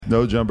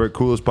No Jumper,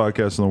 coolest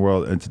podcast in the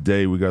world. And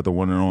today we got the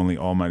one and only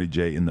Almighty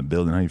Jay in the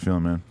building. How you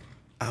feeling, man?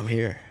 I'm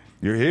here.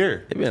 You're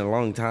here. It's been a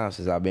long time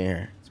since I've been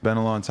here. It's been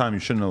a long time.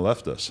 You shouldn't have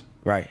left us.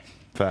 Right.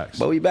 Facts.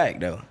 But we back,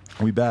 though.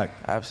 We back.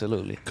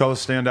 Absolutely. Couple of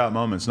standout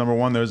moments. Number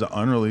one, there's an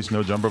unreleased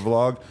No Jumper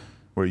vlog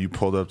where you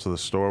pulled up to the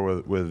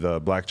store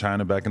with Black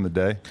China back in the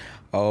day.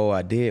 Oh,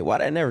 I did. Why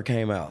that never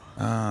came out?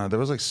 There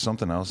was like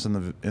something else in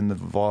the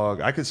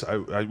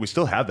vlog. We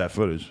still have that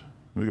footage.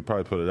 We could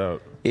probably put it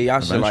out. Yeah,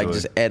 y'all should like eventually.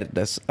 just edit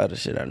this other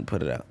shit out and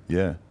put it out.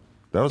 Yeah.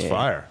 That was Yeah.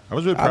 fire. I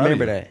was really I proud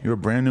remember of you. that. You were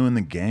brand new in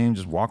the game,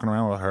 just walking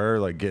around with her,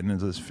 like getting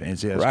into this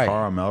fancy ass Right.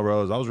 car on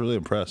Melrose. I was really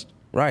impressed.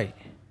 Right.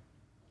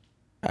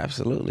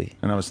 Absolutely.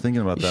 And I was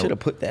thinking about You that. should have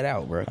put that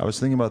out, bro. I was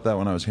thinking about that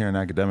when I was hearing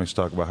academics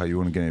talk about how you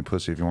wouldn't get any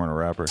pussy if you weren't a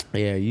rapper.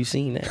 Yeah, you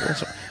seen that?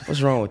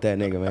 What's wrong with that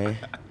nigga, man?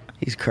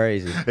 He's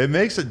crazy. It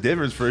makes a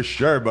difference for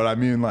sure, but I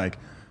mean, like,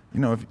 you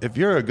know, if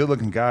you're a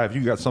good-looking guy, if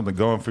you got something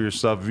going for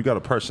yourself, if you got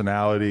a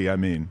personality, I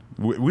mean,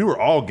 we were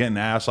all getting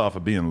ass off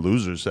of being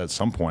losers at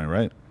some point,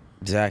 right?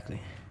 Exactly.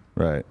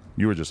 Right.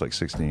 You were just like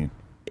 16.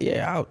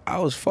 Yeah, I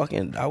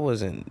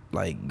wasn't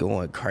like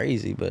going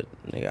crazy, but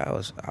nigga, I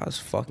was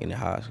fucking in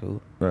high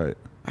school. Right.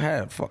 I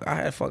had fucked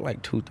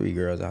like 2-3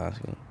 girls in high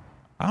school.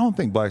 I don't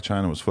think Black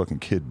China was fucking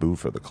Kid Boo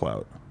for the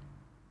clout.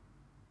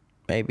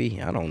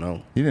 Maybe, I don't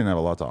know. He didn't have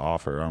a lot to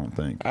offer, I don't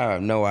think. I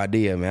have no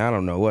idea, man. I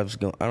don't know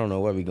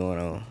what be going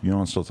on. You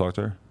don't still talk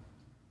to her?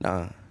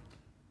 Nah.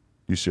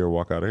 You see her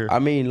walk out of here? I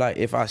mean, like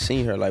if I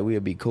seen her, like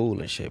we'd be cool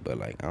and shit, but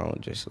like I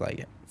don't just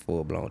like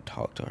full blown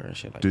talk to her and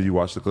shit like Did that. you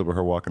watch the clip of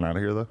her walking out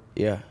of here though?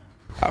 Yeah.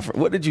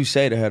 What did you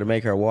say to her to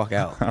make her walk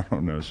out? I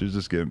don't know. She was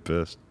just getting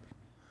pissed.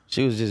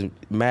 She was just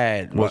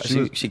mad. Well,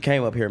 she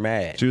came up here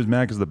mad. She was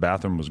mad because the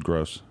bathroom was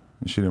gross.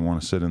 And she didn't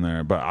want to sit in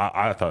there. But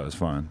I thought it was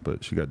fine.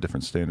 But she got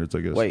different standards,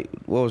 I guess. Wait,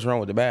 what was wrong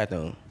with the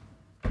bathroom?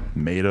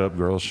 Made up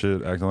girl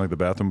shit, acting like the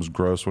bathroom was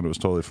gross when it was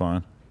totally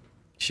fine.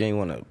 She didn't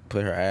want to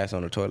put her ass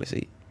on the toilet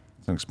seat.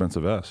 It's an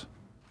expensive ass.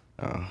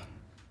 Oh,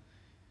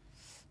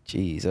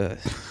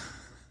 Jesus.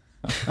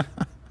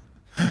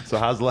 So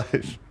how's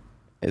life?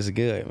 It's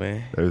good,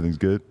 man. Everything's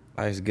good?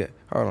 Life's good.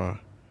 Hold on.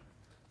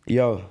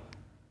 Yo.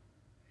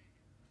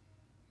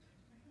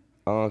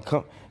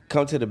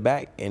 Come to the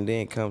back and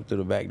then come through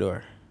the back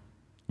door.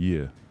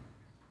 Yeah.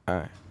 All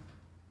right.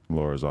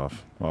 Laura's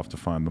off to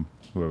find them,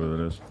 whoever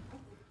that is.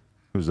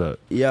 Who's that?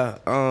 Yeah.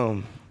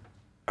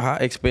 How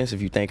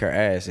expensive you think her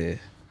ass is?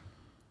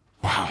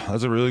 Wow,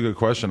 that's a really good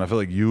question. I feel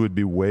like you would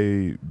be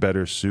way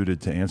better suited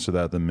to answer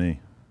that than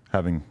me,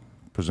 having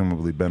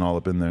presumably been all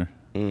up in there.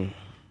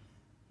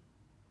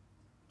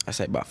 I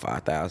say about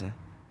 5,000.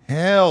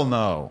 Hell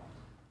no.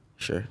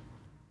 Sure.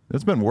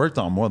 It's been worked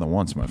on more than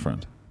once, my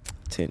friend.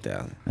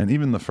 10,000. And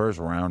even the first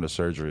round of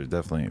surgery is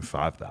definitely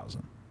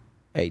 5,000.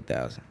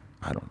 8,000.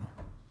 I don't know.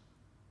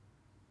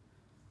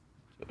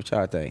 What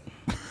y'all think?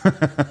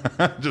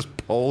 Just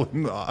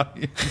polling the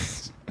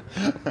audience.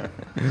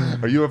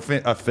 Are you a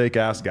fake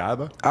ass guy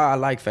though? I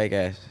like fake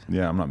ass.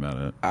 Yeah, I'm not mad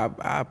at it.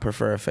 I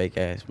prefer a fake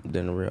ass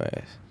than a real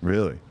ass.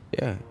 Really?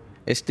 Yeah.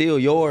 It's still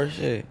yours,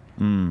 shit.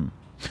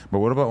 But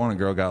what about when a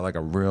girl got like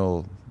a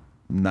real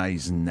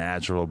nice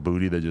natural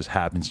booty that just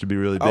happens to be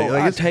really big? Oh,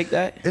 Like, I'd take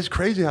that. It's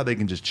crazy how they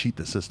can just cheat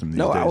the system these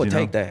No, days. I would you know?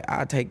 take that.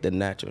 I take the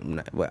natural,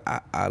 but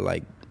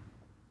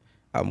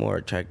I'm more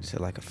attracted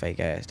to like a fake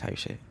ass type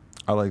shit.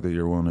 I like that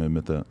you're willing to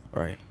admit that.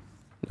 Right.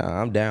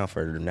 Nah, I'm down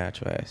for the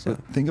natural ass.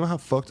 But think about how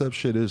fucked up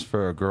shit is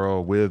for a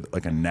girl with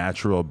like a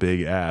natural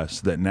big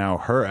ass that now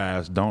her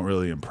ass don't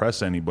really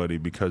impress anybody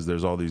because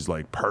there's all these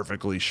like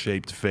perfectly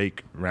shaped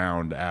fake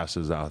round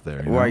asses out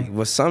there. You know? Right.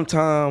 Well,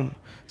 sometime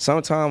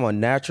a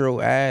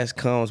natural ass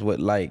comes with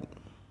like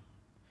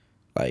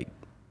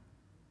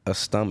a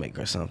stomach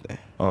or something.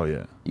 Oh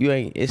yeah. You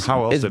ain't. It's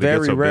How else it's did it get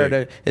very so rare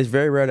big? it's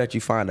very rare that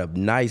you find a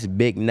nice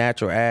big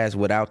natural ass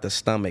without the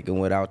stomach and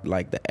without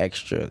like the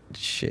extra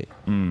shit.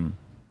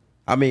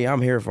 I mean,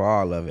 I'm here for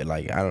all of it.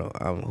 Like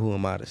who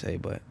am I to say?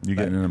 But You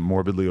getting into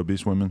morbidly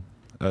obese women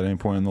at any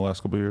point in the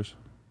last couple of years?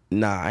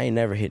 nah, I ain't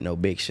never hit no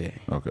big shit.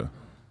 Okay.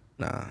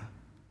 Nah.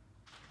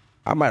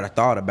 I might have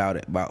thought about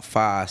it about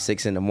 5,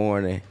 6 in the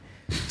morning.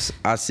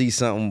 I see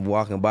something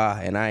walking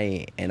by and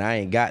I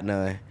ain't got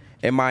none.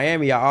 In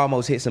Miami, I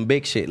almost hit some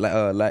big shit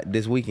like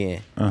this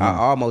weekend. I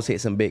almost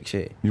hit some big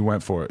shit. You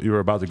went for it. You were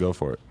about to go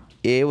for it.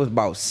 It was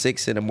about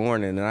 6 in the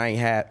morning and I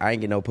ain't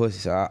get no pussy,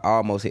 so I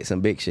almost hit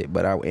some big shit,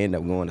 but I end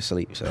up going to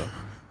sleep. So,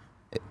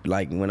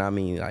 like when I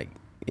mean like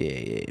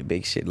yeah,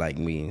 big shit like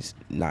means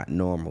not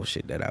normal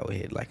shit that I would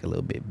hit like a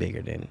little bit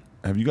bigger than.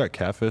 Have you got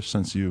catfish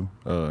since you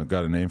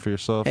got a name for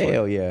yourself?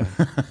 Hell yeah.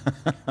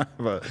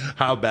 But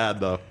how bad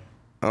though?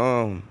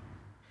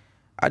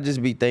 I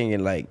just be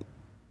thinking like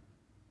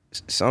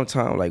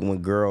sometimes like when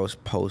girls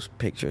post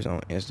pictures on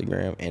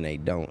Instagram and they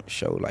don't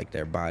show like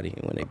their body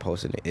when they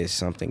posting it, it's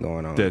something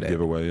going on. Dead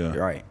giveaway, yeah.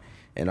 Right.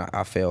 And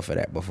I fell for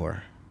that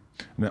before.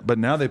 But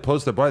now they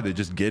post their body. They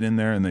just get in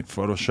there and they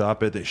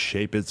Photoshop it. They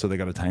shape it so they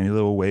got a tiny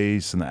little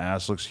waist and the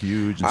ass looks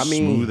huge and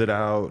smooth it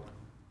out.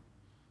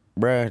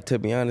 Bruh, to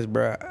be honest,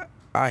 bruh,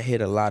 I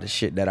hit a lot of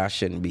shit that I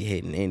shouldn't be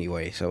hitting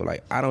anyway. So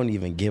like I don't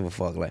even give a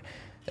fuck. Like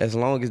as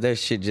long as that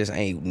shit just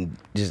ain't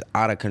just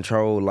out of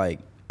control, like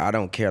I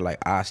don't care.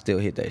 Like I still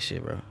hit that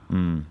shit, bro.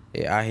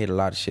 Yeah, I hit a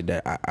lot of shit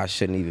that I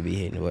shouldn't even be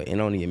hitting, but it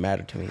don't even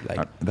matter to me.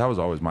 Like that was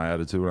always my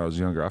attitude when I was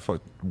younger. I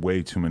fucked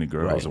way too many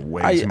girls, right.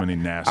 way too many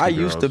nasty I girls.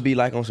 used to be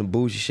like on some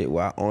bougie shit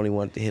where I only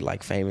wanted to hit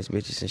like famous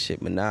bitches and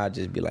shit, but now I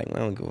just be like, man, I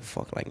don't give a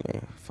fuck. Like,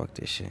 man, fuck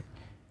this shit.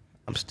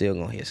 I'm still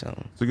gonna hit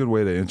something. It's a good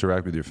way to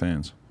interact with your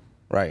fans.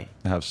 Right.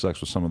 Have sex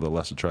with some of the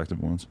less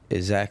attractive ones.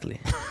 Exactly.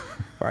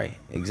 Right.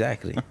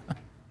 Exactly.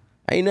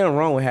 Ain't nothing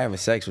wrong with having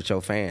sex with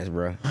your fans,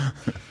 bro.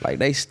 Like,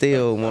 they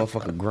still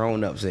motherfucking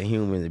grown-ups and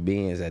human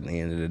beings at the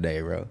end of the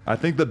day, bro. I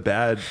think the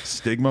bad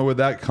stigma with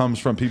that comes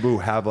from people who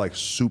have, like,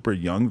 super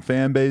young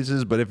fan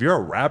bases. But if you're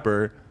a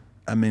rapper,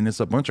 I mean, it's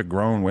a bunch of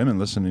grown women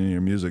listening to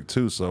your music,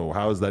 too. So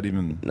how is that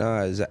even...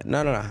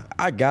 No.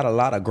 I got a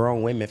lot of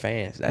grown women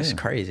fans. That's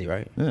crazy,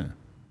 right? Yeah.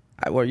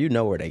 Well, you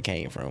know where they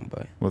came from,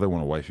 but... Well, they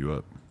want to wife you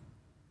up.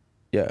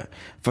 Yeah.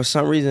 For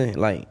some reason,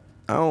 like,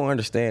 I don't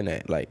understand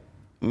that. Like,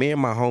 me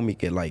and my homie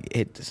could like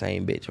hit the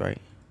same bitch, right?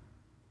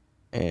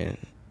 And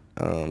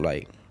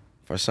like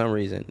for some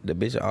reason the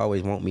bitch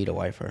always want me to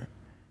wife her.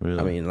 Really?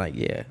 I mean, like,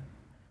 yeah.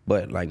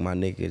 But like my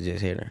nigga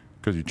just hit her.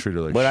 Because you treat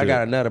her like but shit. I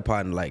got another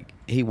partner, like,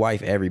 he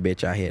wife every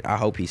bitch I hit. I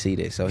hope he see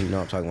this, so he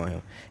know I'm talking about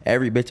him.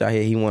 Every bitch I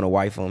hit, he want to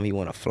wife him. He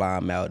want to fly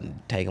him out and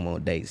take him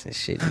on dates and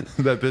shit.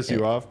 That piss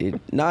you off?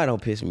 No, it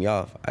don't piss me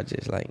off. I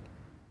just like,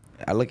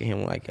 I look at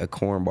him like a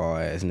cornball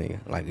ass nigga.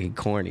 Like, he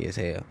corny as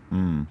hell.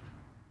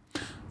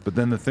 But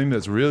then the thing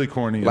that's really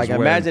corny like, is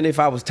imagine if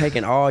I was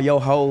taking all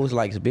your hoes,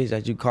 like, bitch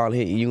that you call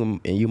hit,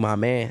 and you my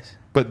mans.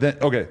 But then,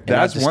 okay, And I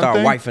that's just one start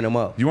thing. wifing them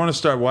up. You want to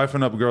start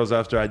wifing up girls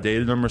after I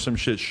dated them or some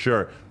shit,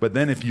 sure. But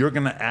then if you're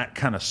gonna act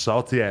kind of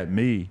salty at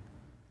me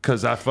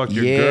because I fucked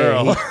your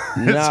girl, it's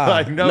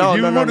like, no,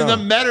 you wouldn't have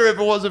met her if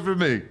it wasn't for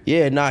me.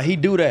 Yeah, nah, he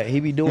do that. He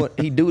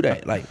do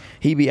that. Like,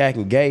 he be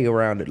acting gay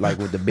around it, like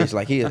with the bitch.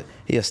 Like,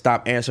 he'll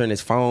stop answering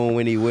his phone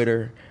when he with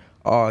her.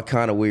 All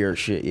kind of weird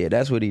shit. Yeah,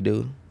 that's what he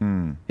do.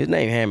 His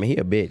name Hammond. He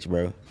a bitch,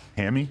 bro.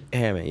 Hammy?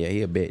 Hammond. Yeah,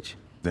 he a bitch.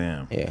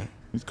 Damn. Yeah.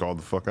 He's called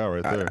the fuck out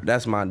right there.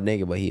 That's my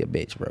nigga, but he a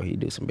bitch, bro. He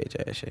do some bitch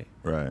ass shit.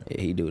 Right.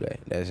 Yeah, he do that.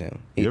 That's him.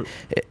 Yep.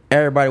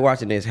 Everybody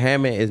watching this,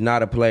 Hammond is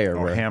not a player,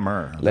 Or bro.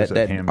 Hammer.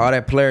 All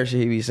that player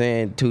shit he be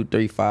saying 2,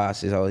 3, 5,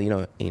 6. Oh, you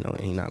know,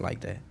 he not like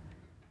that.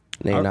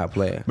 They not a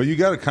player. But you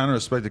got to kind of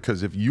respect it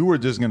because if you were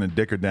just gonna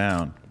dick her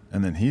down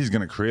and then he's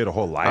gonna create a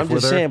whole life I'm with her.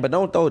 just saying, but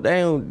don't throw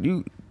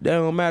that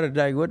don't matter.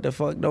 Like, what the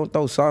fuck? Don't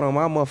throw salt on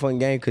my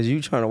motherfucking game because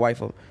you trying to wife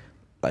him.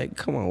 Like,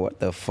 come on, what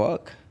the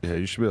fuck? Yeah,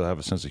 you should be able to have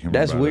a sense of humor.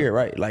 That's about weird, it.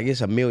 right? Like,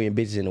 it's a million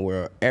bitches in the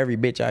world. Every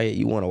bitch I hit,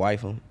 you want to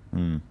wife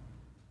them.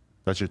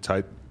 That's your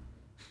type.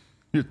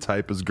 Your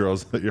type is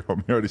girls that you're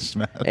already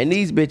smashed. And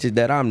these bitches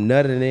that I'm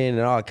nutting in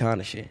and all kind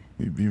of shit.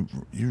 You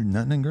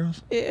nutting in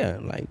girls? Yeah,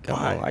 like, come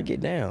on, I get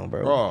down,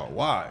 bro. Oh,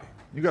 why?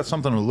 You got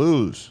something to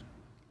lose.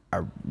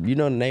 You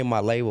know the name of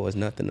my label is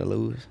Nothing to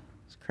Lose.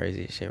 It's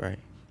crazy as shit, right?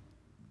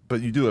 But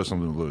you do have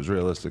something to lose,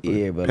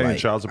 realistically. Yeah, but paying like,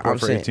 child support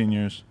for 18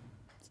 years,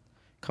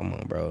 Come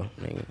on, bro.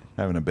 Nigga,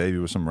 having a baby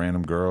with some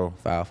random girl.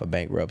 file for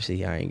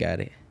bankruptcy. I ain't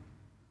got it.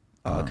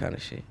 All kind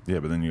of shit. Yeah,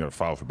 but then you got to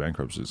file for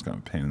bankruptcy. It's kind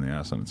of a pain in the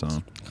ass on its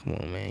own. Come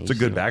on, man. It's a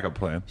good backup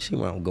plan. See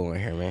where I'm going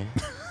here, man.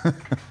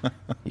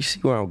 You see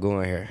where I'm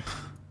going here.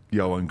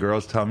 Yo, when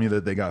girls tell me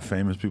that they got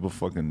famous people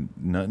fucking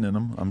nutting in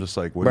them, I'm just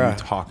like, what are you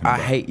talking about?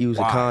 I hate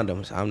using Why?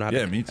 condoms. I'm not.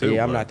 Yeah, me too,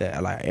 Yeah, I'm bro. not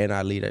that. Like, and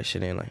I leave that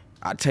shit in. Like,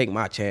 I take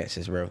my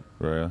chances, bro.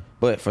 Right.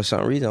 But for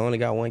some reason, I only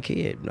got one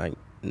kid. Like,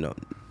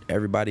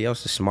 everybody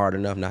else is smart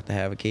enough not to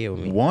have a kid with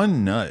me.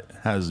 One nut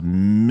has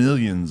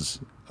millions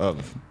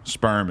of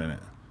sperm in it.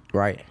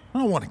 Right. I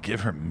don't want to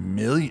give her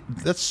million.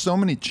 That's so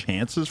many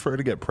chances for her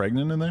to get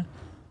pregnant in there.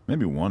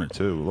 Maybe 1 or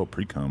 2, a little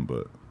pre-cum,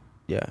 but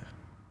Yeah.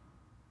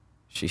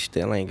 She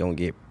still ain't gonna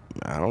get.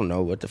 I don't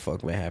know what the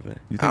fuck may happen.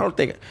 You I think- don't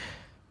think.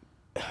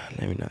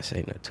 Let me not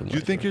say that too much. do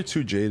you think bro. you're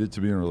too jaded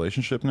to be in a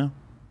relationship now?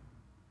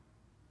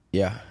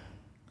 Yeah.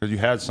 Because you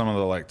had some of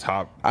the like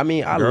top I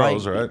mean, I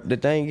girls, like. right? The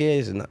thing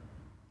is,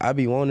 I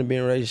be wanting to be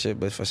in a relationship,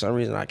 but for some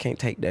reason, I can't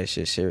take that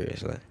shit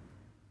serious.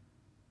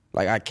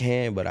 Like I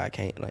can, but I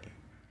can't. Like,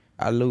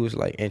 I lose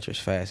like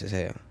interest fast as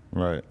hell.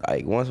 Right.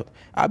 Like, once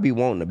I be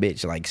wanting a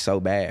bitch like so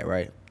bad,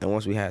 right? And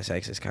once we have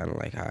sex, it's kind of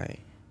like, I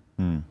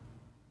ain't.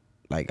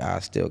 Like, I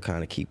still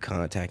kind of keep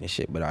contact and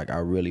shit, but like I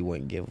really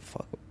wouldn't give a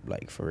fuck.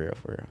 Like, for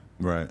real.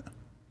 Right.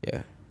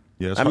 Yeah.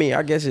 Yeah. I mean,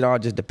 I guess it all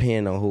just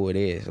depends on who it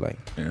is. Like,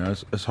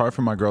 it's hard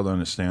for my girl to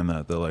understand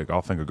that. They're like,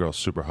 I'll think a girl's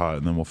super hot,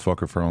 and then we'll fuck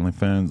her for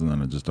OnlyFans, and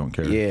then I just don't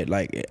care. yeah,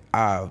 like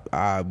I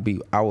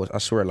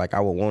swear, like I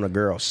would want a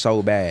girl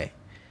so bad.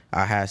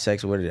 I had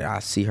sex with her. I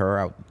see her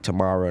out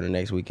tomorrow or the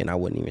next weekend. I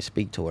wouldn't even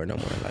speak to her no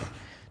more. Like,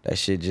 that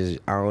shit just,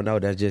 I don't know.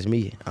 That's just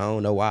me. I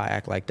don't know why I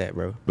act like that,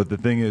 bro. But the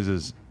thing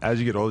is as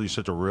you get older, you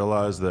start to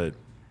realize that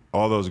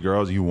all those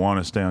girls, you want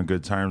to stay on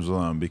good terms with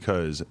them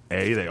because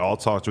A, they all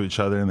talk to each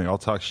other and they all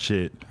talk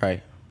shit.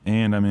 Right.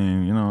 And I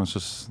mean, it's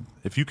just,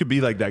 if you could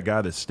be like that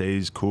guy that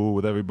stays cool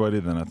with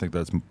everybody, then I think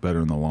that's better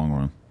in the long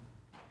run.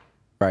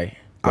 Right.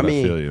 But I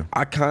mean, feel you.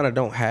 I kind of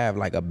don't have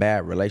like a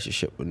bad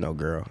relationship with no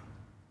girl.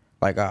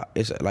 Like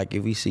it's like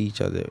if we see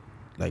each other,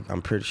 like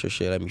I'm pretty sure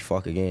she'll let me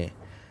fuck again.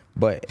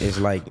 But it's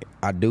like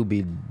I do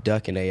be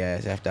ducking their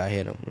ass after I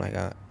hit them. Like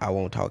I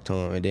won't talk to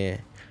them, and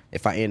then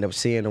if I end up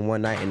seeing them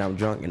one night and I'm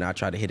drunk and I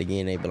try to hit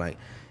again, they be like,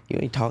 "You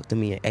ain't talked to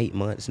me in 8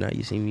 months. Now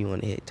you see me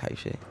on the hit," type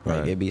shit. Like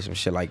Right. it'd be some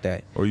shit like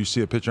that. Or you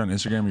see a picture on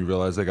Instagram, you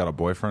realize they got a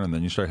boyfriend, and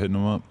then you start hitting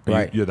them up.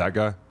 Right. You're that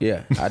guy.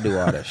 Yeah, I do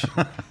all that shit.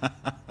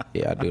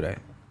 Yeah, I do that.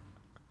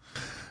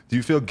 Do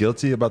you feel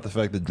guilty about the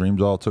fact that Dream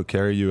Doll took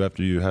care of you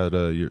after you had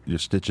your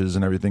stitches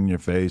and everything in your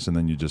face, and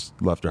then you just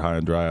left her high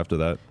and dry after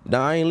that?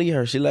 No, I ain't leave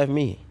her. She left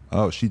me.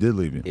 Oh, she did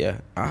leave you. Yeah,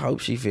 I hope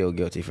she feel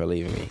guilty for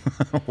leaving me.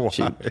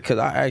 Why? Because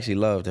I actually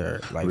loved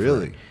her. Like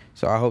Really?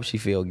 So I hope she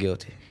feel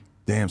guilty.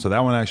 Damn, so that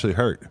one actually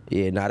hurt.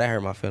 Yeah, nah, that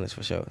hurt my feelings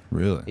for sure.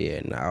 Really?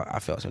 Yeah, nah, I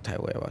felt some type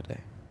of way about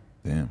that.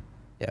 Damn.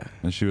 Yeah.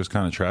 And she was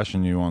kind of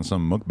trashing you on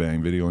some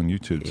mukbang video on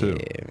YouTube too.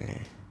 Yeah, man.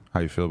 How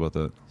you feel about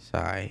that?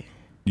 Sorry.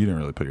 You didn't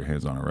really put your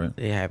hands on it, right?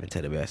 It happened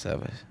to the best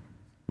of us.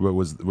 But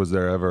was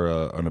there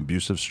ever an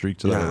abusive streak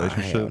to that Nah,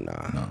 relationship? hell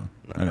nah. No,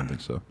 I didn't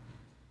think so.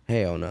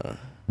 Hell no.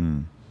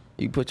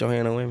 You put your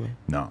hand on women?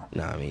 No,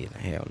 Nah, me either.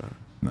 Hell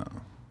no. no.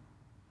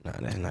 Nah,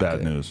 that's not Bad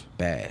good. news.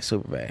 Bad,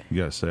 super bad. You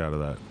gotta stay out of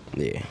that.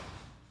 Yeah.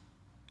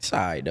 It's all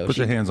right, though. Put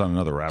your hands on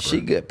another rapper.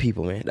 She good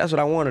people, man. That's what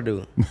I want to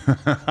do.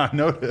 I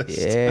noticed.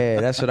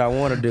 Yeah, that's what I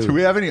want to do. Do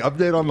we have any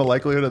update on the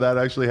likelihood of that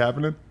actually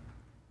happening?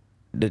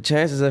 The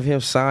chances of him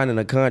signing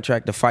a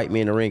contract to fight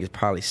me in the ring is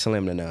probably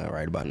slim to none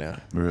right about now.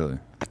 Really?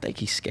 I think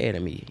he's scared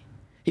of me.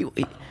 He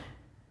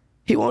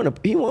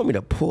want me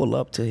to pull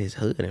up to his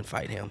hood and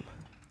fight him.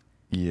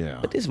 Yeah.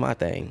 But this is my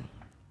thing.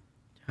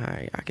 All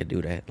right, I could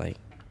do that. Like,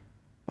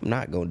 I'm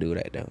not gonna do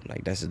that though.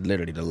 Like, that's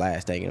literally the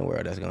last thing in the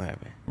world that's gonna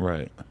happen.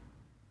 Right.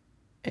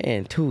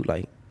 And two,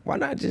 like, why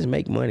not just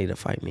make money to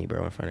fight me,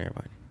 bro, in front of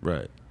everybody?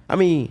 Right. I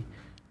mean,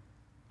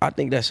 I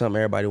think that's something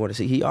everybody want to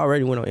see. He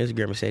already went on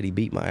Instagram and said he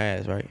beat my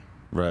ass, right?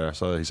 Right. I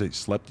saw that. He said he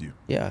slept you.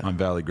 Yeah. On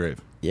Valley Grave.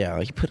 Yeah,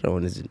 like, he put it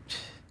on his.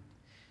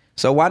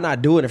 So why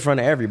not do it in front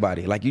of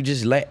everybody? Like, you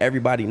just let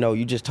everybody know.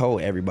 You just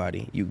told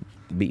everybody you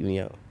beat me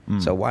up.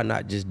 So why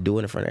not just do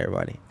it in front of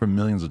everybody? For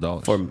millions of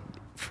dollars.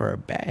 For a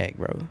bag,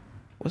 bro.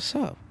 What's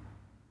up?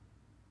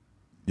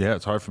 Yeah,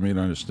 it's hard for me to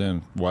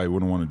understand why you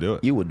wouldn't want to do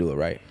it. You would do it,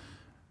 right?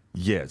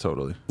 Yeah,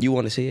 totally. You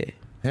want to see it?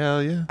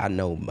 Hell yeah. I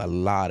know a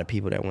lot of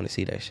people that want to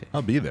see that shit.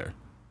 I'll be there.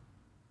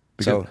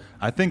 Because So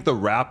I think the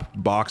rap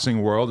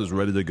boxing world is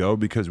ready to go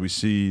because we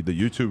see the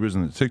YouTubers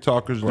and the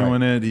TikTokers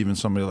doing it. Even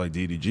somebody like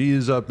DDG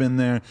is up in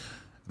there.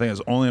 I think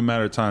it's only a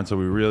matter of time until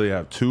we really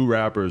have two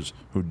rappers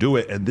who do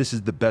it. And this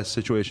is the best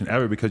situation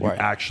ever because you Right.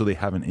 actually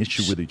have an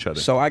issue with each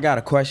other. So I got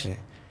a question.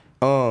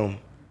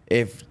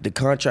 If the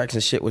contracts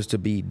and shit was to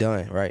be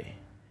done, right,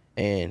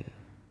 and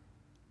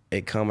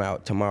it come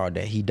out tomorrow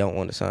that he don't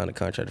want to sign the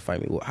contract to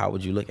fight me, how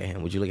would you look at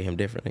him? Would you look at him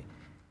differently?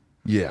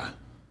 Yeah.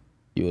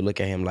 You would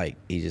look at him like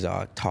he just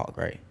all talk,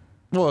 right?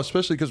 Well,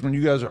 especially because when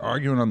you guys are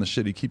arguing on the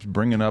shit, he keeps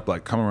bringing up,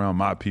 like, come around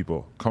my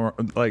people.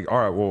 Like, all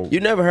right, well. You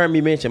never heard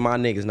me mention my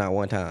niggas not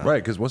one time.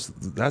 Right, because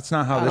that's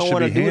not how I this don't should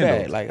want be to do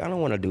handled. that. Like, I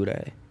don't want to do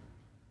that.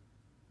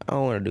 I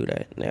don't want to do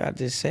that. Nigga, I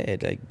just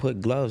said, like,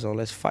 put gloves on.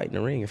 Let's fight in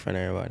the ring in front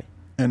of everybody.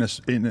 And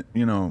it's,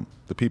 you know,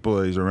 the people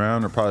that he's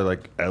around are probably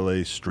like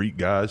LA street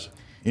guys.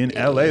 In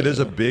LA, there's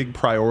a big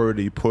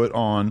priority put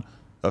on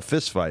a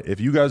fist fight.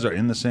 If you guys are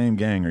in the same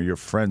gang or you're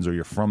friends or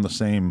you're from the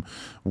same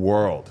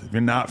world, if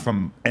you're not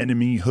from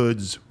enemy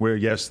hoods where,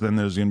 yes, then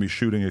there's going to be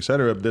shooting,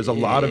 etc. There's a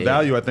lot of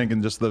value, I think,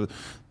 in just the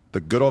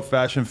good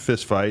old-fashioned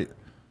fist fight.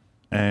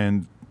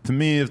 And to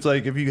me, it's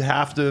like if you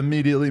have to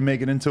immediately make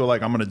it into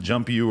like, I'm going to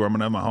jump you or I'm going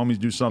to have my homies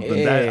do something.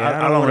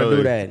 Yeah, I don't want to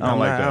do that. I don't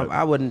like that.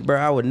 I wouldn't, bro.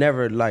 I would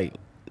never, like,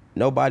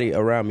 nobody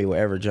around me will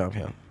ever jump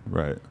him.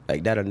 Right.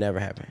 Like, that'll never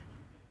happen.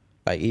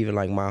 Like, even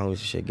like my homies and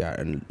shit got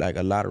like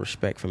a lot of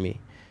respect for me.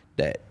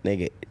 That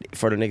nigga,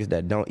 for the niggas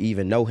that don't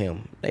even know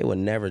him, they would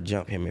never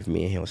jump him if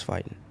me and him was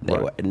fighting. They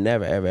Right. would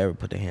never, ever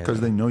put their hands on Because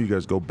they know you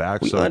guys go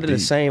back We so under deep.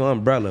 the same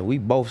umbrella. We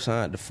both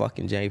signed the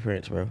fucking J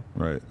Prince, bro.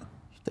 Right.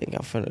 You think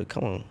I'm finna,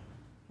 come on.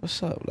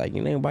 What's up? Like,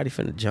 ain't nobody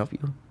finna jump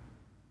you.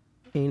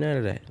 Ain't none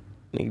of that.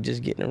 Nigga,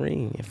 just get in the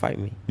ring and fight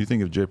me. You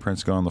think if Jay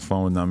Prince got on the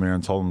phone with Namir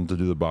and told him to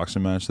do the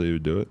boxing match, that he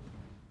would do it?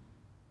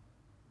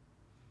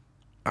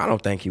 I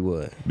don't think he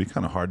would. It'd be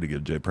kind of hard to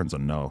give Jay Prince a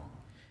no.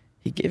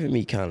 He giving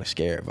me kind of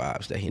scared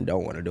vibes that he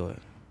don't want to do it.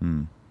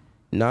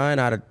 9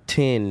 out of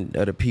 10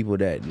 of the people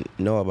that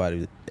know about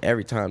it,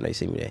 every time they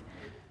see me,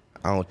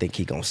 I don't think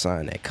he gonna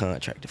sign that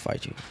contract to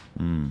fight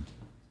you.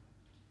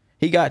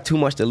 He got too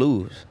much to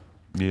lose.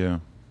 Yeah.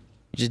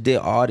 You just did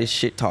all this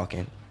shit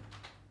talking.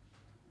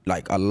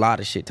 Like, a lot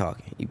of shit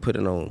talking. You put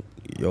it on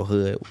your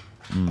hood,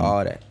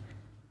 all that.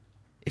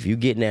 If you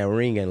get in that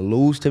ring and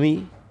lose to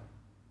me,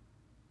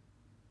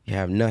 you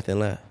have nothing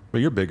left,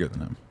 But you're bigger than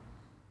him.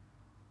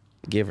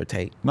 give or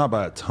take. Not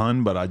by a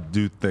ton, but I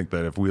do think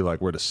that if we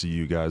like were to see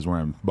you guys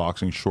wearing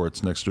boxing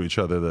shorts next to each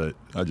other, that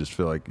I just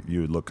feel like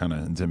you would look kind of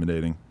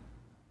intimidating.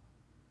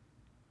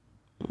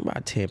 I'm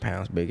about 10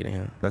 pounds bigger than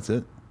him. That's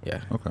it?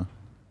 Yeah, Okay.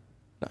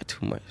 not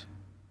too much.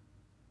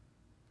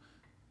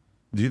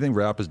 Do you think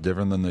rap is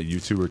different than the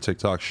YouTube or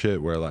TikTok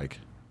shit where like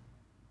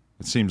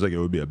It seems like it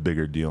would be a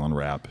bigger deal in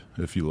rap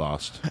if you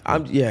lost.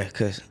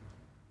 Cause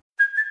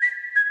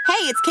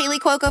Hey, it's Kaylee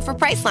Cuoco for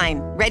Priceline.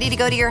 Ready to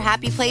go to your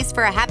happy place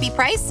for a happy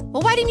price?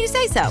 Well, why didn't you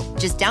say so?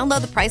 Just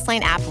download the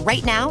Priceline app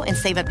right now and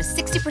save up to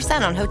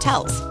 60% on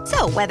hotels.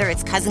 So whether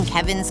it's Cousin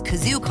Kevin's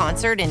Kazoo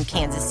Concert in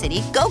Kansas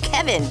City, go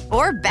Kevin,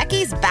 or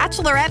Becky's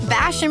Bachelorette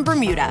Bash in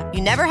Bermuda,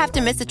 you never have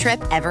to miss a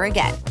trip ever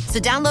again. So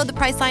download the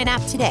Priceline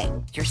app today.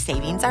 Your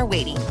savings are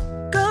waiting.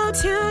 Go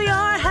to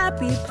your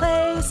happy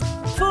place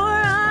for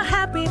a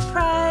happy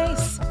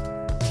price.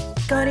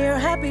 Go to your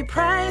happy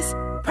price,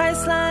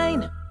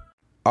 Priceline.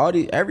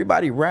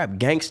 Everybody rap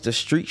gangster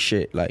street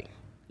shit. Like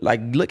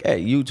look at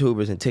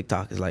YouTubers and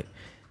TikTokers. Like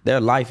their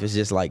life is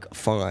just like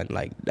fun.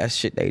 Like that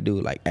shit they do,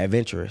 like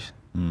adventurous.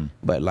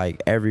 But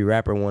like every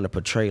rapper want to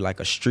portray like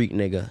a street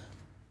nigga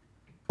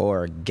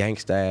or a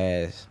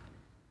gangsta ass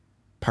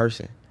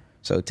person.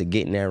 So to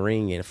get in that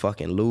ring and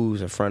fucking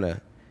lose in front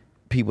of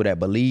people that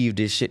believe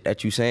this shit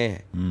that you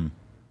saying, and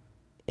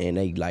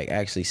they like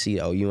actually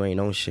see, oh, you ain't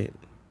on shit,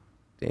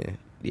 then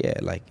yeah,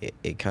 like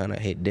it kind of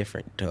hit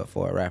different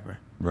for a rapper.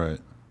 Right.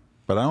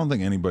 But I don't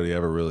think anybody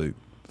ever really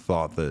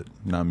thought that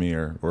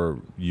Namir or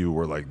you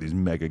were like these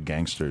mega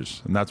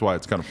gangsters. And that's why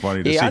it's kind of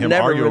funny to see him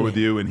argue with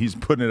you and he's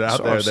putting it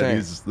out there that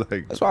he's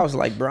like... That's why I was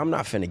like, bro, I'm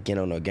not finna get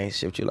on no gangster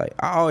shit with you. Like,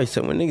 I always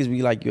say, when niggas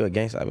be like, you a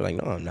gangster, I be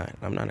like, no, I'm not.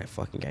 I'm not that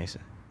fucking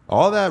gangster.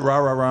 All that rah,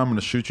 rah, rah, I'm gonna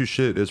shoot you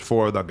shit is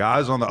for the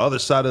guys on the other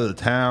side of the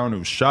town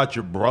who shot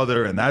your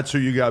brother and that's who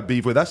you got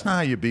beef with. That's not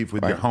how you beef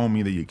with your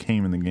homie that you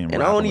came in the game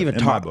and I don't even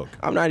talk.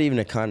 I'm not even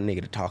the kind of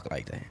nigga to talk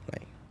like that.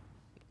 Like,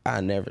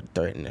 I never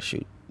threaten to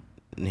shoot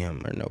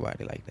him or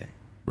nobody like that.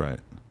 Right.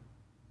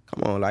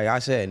 Come on, like I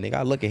said, nigga,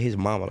 I look at his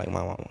mama like my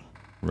mama.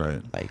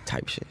 Right. Like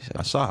type shit. So.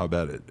 I saw how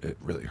bad it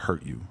really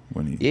hurt you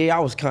when he... Yeah, I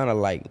was kind of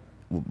like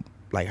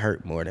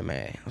hurt more than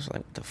mad. I was like,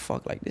 what the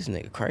fuck? Like, this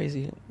nigga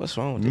crazy? What's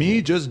wrong with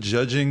me? Just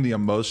judging the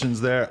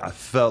emotions there, I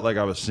felt like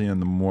I was seeing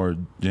the more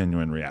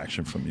genuine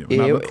reaction from you. And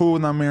yeah, I'm cool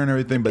with Namir and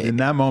everything, but in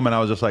that moment,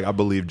 I was just like, I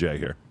believe Jay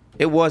here.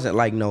 It wasn't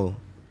like no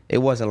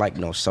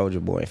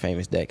Soulja Boy and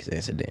Famous Dex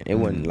incident. It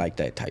wasn't like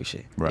that type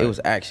shit. Right. It was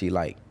actually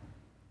like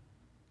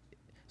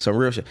some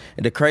real shit.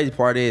 And the crazy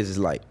part is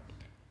like,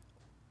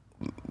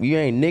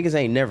 niggas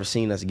ain't never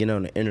seen us get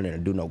on the internet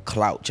and do no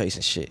clout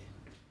chasing shit.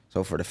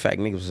 So for the fact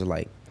niggas was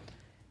like,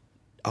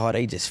 oh,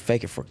 they just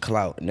faking for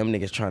clout, and them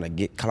niggas trying to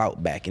get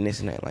clout back and this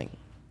and that. Like,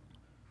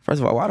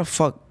 first of all, why the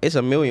fuck? It's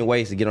a million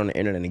ways to get on the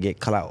internet and get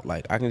clout.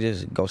 Like, I can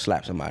just go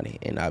slap somebody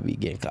and I'll be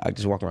getting clout. I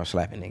just walk around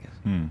slapping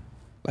niggas.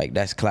 Like,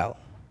 that's clout.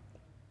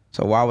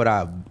 So why would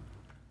I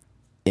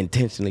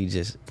intentionally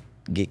just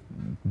get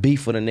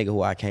beef with a nigga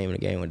who I came in the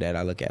game with that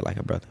I look at like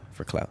a brother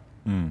for clout?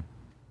 And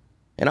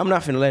I'm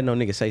not finna let no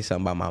nigga say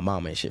something about my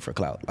mama and shit for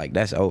clout. Like,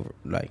 that's over.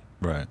 Like,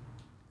 right.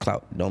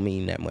 Clout don't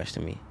mean that much to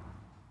me.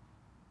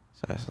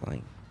 So that's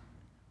like,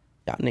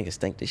 y'all niggas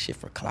think this shit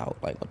for clout.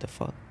 Like, what the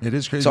fuck? It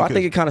is crazy. So I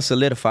think it kind of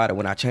solidified it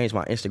when I changed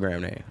my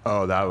Instagram name.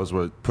 Oh, that was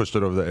what pushed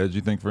it over the edge, you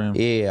think, for him?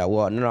 Yeah,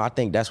 well, no, I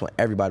think that's when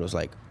everybody was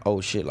like,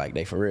 oh shit, like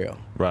they for real.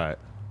 Right.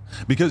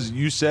 Because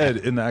you said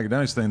in the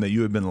academics thing that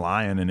you had been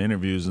lying in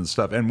interviews and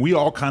stuff, and we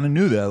all kind of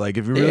knew that. Like,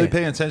 if you're really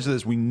paying attention to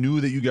this, we knew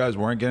that you guys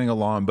weren't getting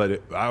along,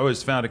 but I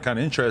always found it kind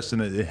of interesting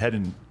that it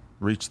hadn't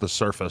reached the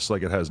surface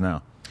like it has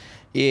now.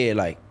 Yeah,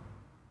 like,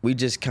 we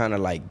just kind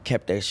of like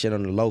kept that shit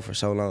on the low for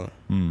so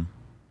long.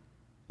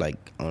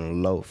 Like, on the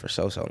low for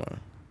so long.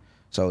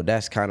 So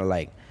that's kind of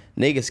like,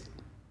 niggas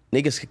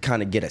could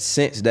kind of get a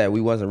sense that we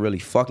wasn't really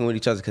fucking with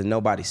each other because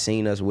nobody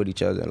seen us with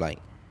each other. Like,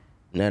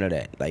 none of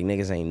that. Like,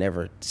 niggas ain't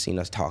never seen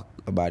us talk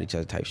about each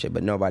other type shit,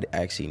 but nobody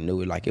actually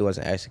knew it. Like, it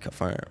wasn't actually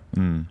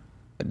confirmed.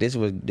 But this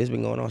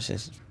been going on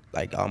since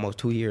like almost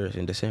 2 years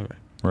in December.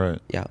 Right.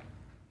 Yeah.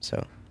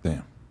 So.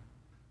 Damn.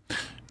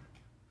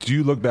 Do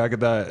you look back at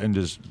that and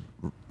just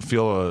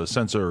feel a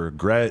sense of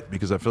regret?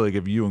 Because I feel like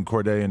if you and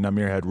Corday and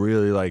Namir had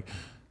really like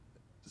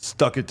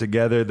stuck it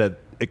together, that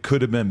it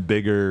could have been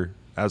bigger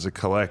as a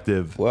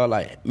collective. Well,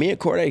 like, me and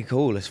Corday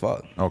cool as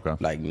fuck. Okay.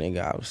 Like, nigga,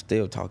 I would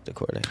still talk to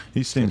Corday.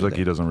 He seems like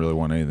he doesn't really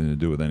want anything to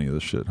do with any of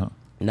this shit, huh?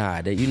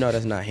 Nah,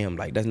 that's not him.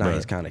 Like, that's not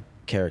his kind of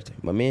character.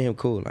 But me and him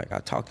cool. Like, I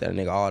talk to that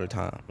nigga all the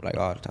time. Like,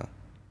 all the time.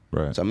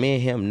 Right. So me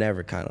and him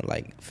never kind of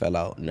like fell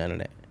out, none of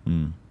that.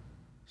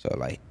 So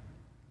like,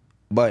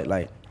 but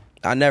like,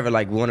 I never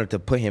like wanted to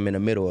put him in the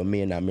middle of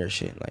me and Namir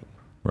shit. Like,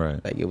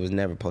 right. Like, it was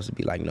never supposed to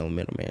be like no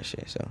middleman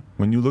shit. So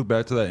when you look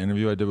back to that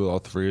interview I did with all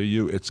three of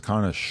you, it's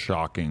kind of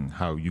shocking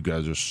how you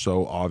guys are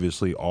so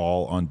obviously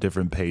all on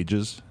different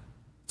pages.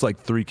 It's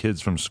like three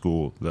kids from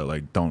school that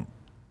like don't,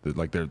 that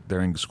like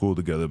they're in school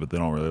together, but they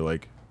don't really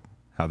like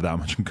have that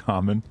much in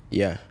common.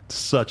 Yeah.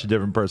 Such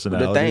different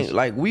personalities. The thing,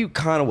 like, we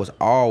kind of was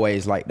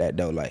always like that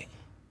though. Like,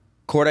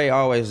 Corday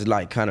always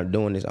like kind of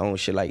doing his own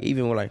shit. Like,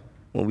 even when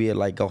we would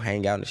like go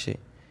hang out and shit,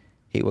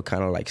 he would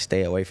kind of like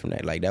stay away from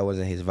that. Like, that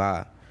wasn't his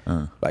vibe.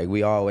 Like,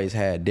 we always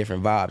had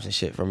different vibes and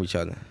shit from each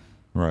other.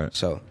 Right.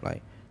 So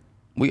like,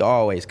 we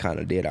always kind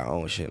of did our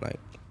own shit. Like,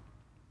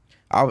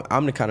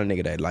 I'm the kind of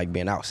nigga that like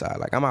being outside.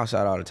 Like, I'm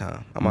outside all the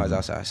time. I'm always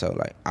outside. So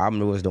like, I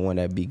was the one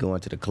that be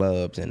going to the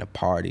clubs and the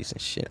parties and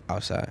shit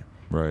outside.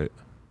 Right.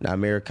 Now,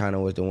 Amir kind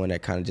of was the one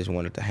that kind of just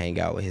wanted to hang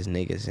out with his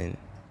niggas and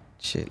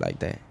shit like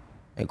that.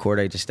 And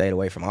Corday just stayed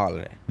away from all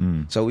of that.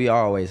 So we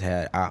always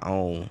had our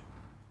own.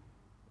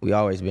 We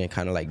always been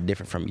kind of like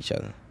different from each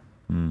other.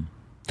 Yeah.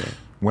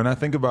 When I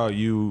think about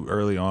you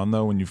early on,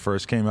 though, when you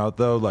first came out,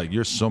 though, like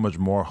you're so much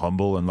more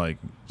humble and like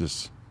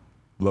just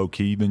low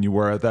key than you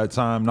were at that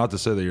time. Not to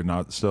say that you're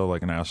not still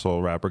like an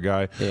asshole rapper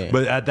guy,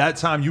 but at that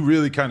time you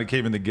really kind of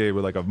came in the game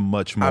with like a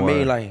much more. I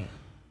mean, like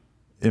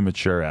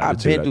immature attitude.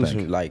 I've been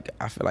through some like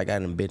I feel like I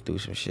done been through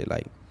some shit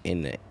like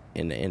in the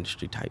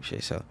industry type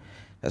shit. So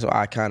that's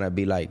why I kind of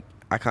be like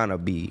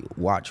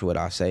watch what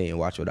I say and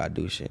watch what I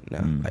do shit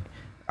now. Like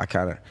I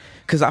kind of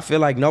because I feel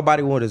like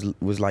nobody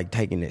was like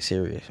taking it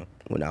serious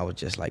when I was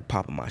just like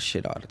popping my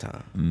shit all the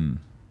time.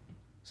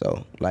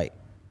 So like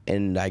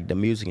and like the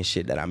music and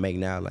shit that I make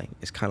now, like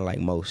it's kind of like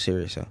more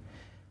serious. So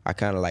I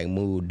kind of like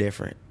move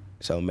different.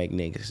 So make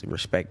niggas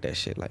respect that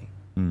shit. Like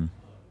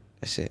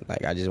that's it.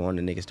 Like I just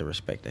wanted niggas to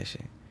respect that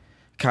shit.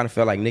 Kind of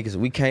felt like niggas.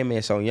 We came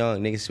in so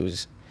young. Niggas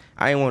was.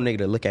 I didn't want nigga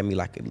to look at me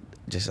like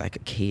just like a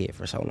kid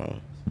for so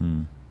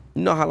long.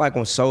 You know how like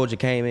when Soulja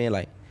came in,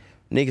 like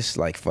niggas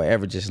like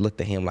forever just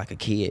looked at him like a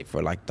kid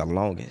for like the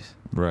longest.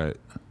 Right.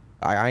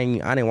 I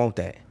didn't want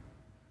that.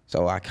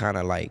 So I kind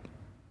of like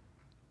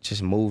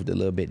just moved a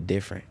little bit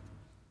different.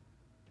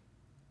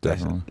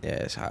 Definitely.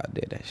 That's how I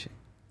did that shit.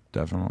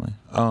 Definitely.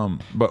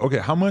 But okay,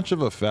 how much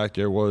of a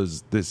factor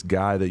was this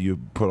guy that you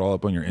put all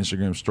up on your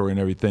Instagram story and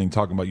everything,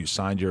 talking about you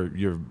signed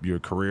your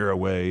career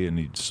away and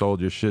you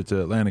sold your shit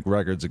to Atlantic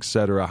Records,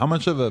 etc. How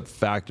much of a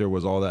factor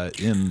was all that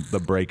in the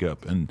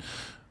breakup? And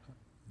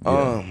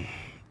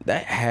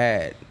that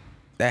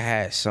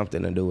had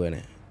something to do with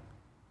it.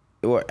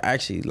 It was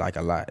actually like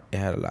a lot. It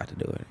had a lot to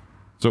do with it.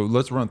 So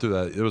let's run through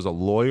that. It was a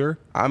lawyer?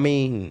 I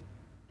mean,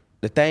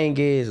 the thing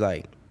is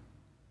like,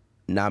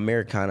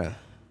 Namir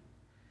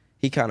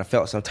he kind of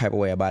felt some type of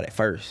way about it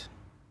first.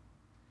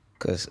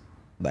 Cause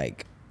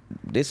like,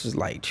 this was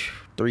like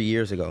 3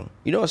 years ago.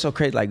 You know what's so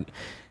crazy? Like,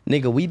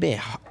 nigga, we been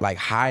like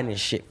hiding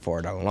shit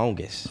for the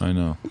longest. I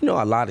know. You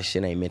know a lot of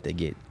shit ain't meant to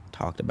get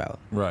talked about.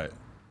 Right.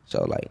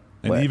 So like.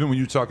 And even when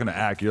you're talking to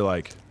Ack, you're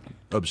like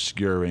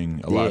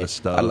obscuring a lot of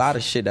stuff. A lot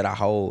of shit that I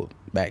hold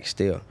back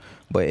still.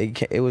 But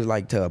it was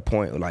like to a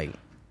point like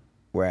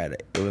where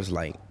it was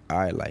like, all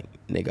right, like,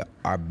 nigga,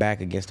 our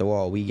back against the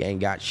wall. We ain't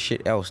got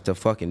shit else to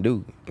fucking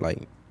do.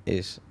 Like,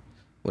 it's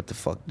what the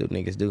fuck do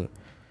niggas do?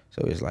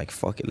 So it's like,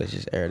 fuck it, let's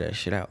just air that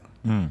shit out.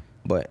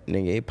 But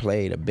nigga, it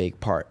played a big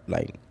part,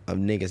 like, of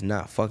niggas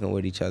not fucking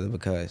with each other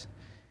because,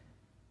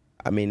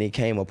 I mean, it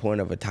came a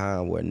point of a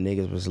time where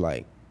niggas was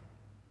like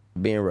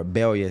being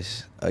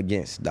rebellious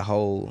against our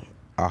whole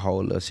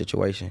little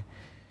situation.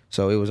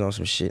 So it was on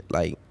some shit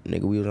like,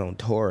 nigga, we was on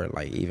tour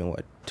like even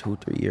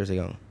 2-3 years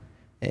ago.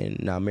 And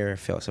Namir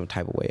felt some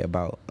type of way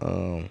about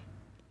the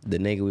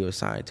nigga we was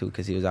signed to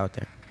because he was out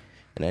there.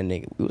 And that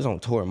nigga, we was on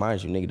tour,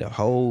 mind you, nigga, the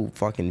whole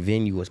fucking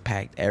venue was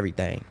packed,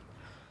 everything.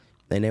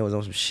 And they was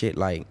on some shit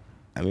like,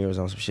 Amir was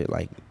on some shit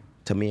like,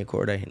 to me and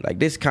Corday. Like,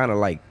 this kind of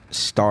like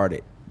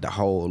started the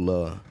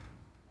whole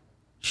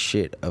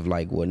shit of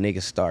like where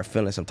niggas start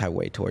feeling some type of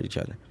way towards each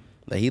other.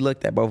 Like, he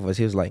looked at both of us,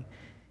 he was like,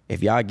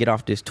 if y'all get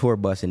off this tour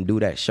bus and do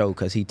that show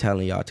because he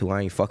telling y'all to,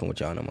 I ain't fucking with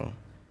y'all no more.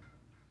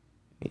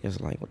 He was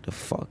like, what the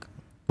fuck?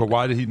 But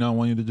why did he not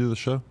want you to do the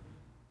show?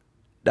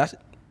 That's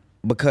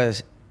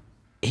because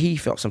he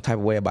felt some type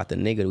of way about the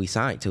nigga that we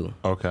signed to.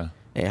 Okay.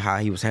 And how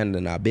he was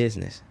handling our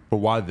business. But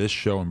why this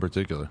show in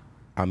particular?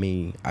 I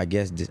mean, I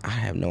guess I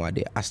have no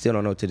idea. I still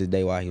don't know to this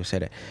day why he would say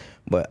that.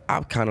 But I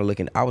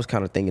was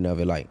kind of thinking of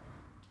it like,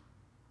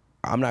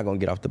 I'm not gonna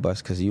get off the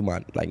bus because you my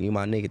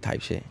nigga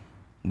type shit.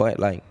 But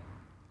like,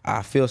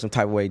 I feel some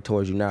type of way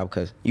towards you now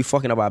because you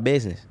fucking up our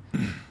business.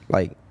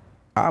 Like,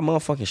 our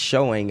motherfucking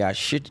show ain't got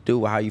shit to do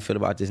with how you feel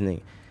about this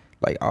nigga.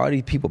 Like, all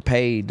these people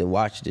paid to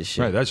watch this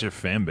shit. Right, that's your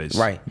fan base.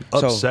 Right.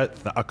 Upset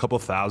a couple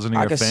thousand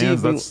of your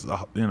fans,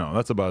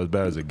 that's about as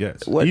bad as it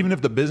gets. Even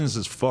if the business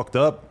is fucked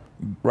up,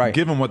 right,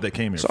 give them what they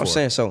came here for. So I'm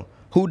saying, so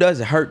who does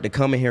it hurt to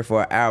come in here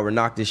for an hour,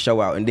 knock this show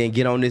out, and then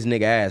get on this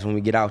nigga ass when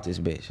we get out this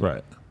bitch?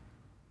 Right.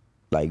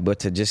 Like, but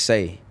to just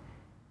say,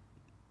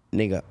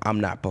 nigga, I'm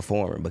not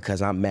performing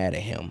because I'm mad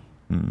at him.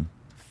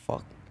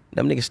 Fuck.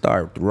 Them niggas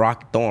start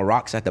throwing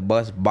rocks at the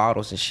bus,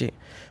 bottles and shit.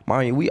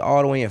 Mind you, we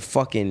all the way in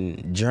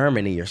fucking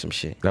Germany or some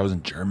shit. That was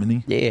in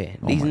Germany? Yeah.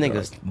 These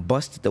niggas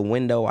busted the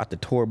window out the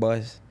tour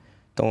bus,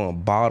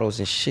 throwing bottles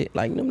and shit.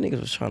 Like, them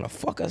niggas was trying to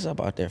fuck us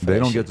up out there. They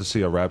don't get to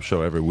see a rap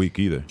show every week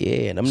either.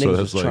 Yeah, them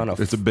niggas was trying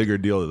to... It's a bigger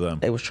deal to them.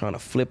 They was trying to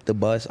flip the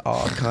bus,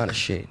 all kind of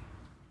shit.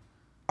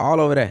 All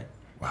over that.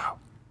 Wow.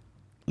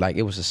 Like,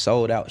 it was a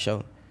sold out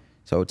show.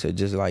 So to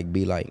just like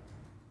be like,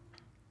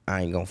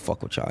 I ain't gonna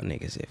fuck with y'all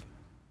niggas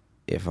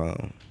if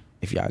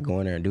y'all go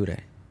in there and do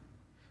that.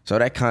 So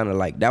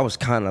that was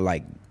kind of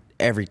like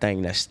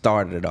everything that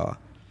started it all.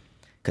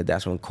 Cause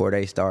that's when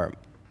Corday started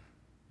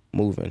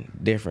moving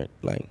different.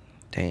 Like,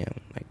 damn,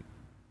 like,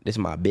 this is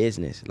my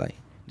business. Like,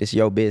 this is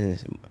your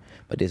business,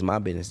 but this is my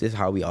business. This is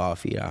how we all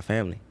feed our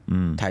family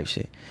type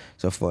shit.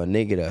 So for a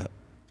nigga to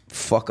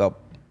fuck up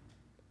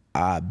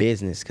our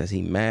business cause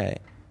he mad,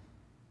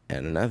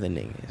 and another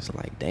nigga. It's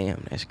like,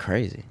 damn, that's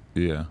crazy.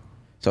 Yeah.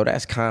 So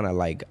that's kind of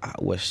like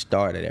what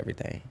started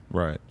everything.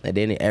 Right. And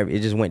then it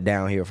just went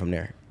downhill from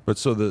there. But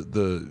so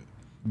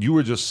you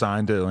were just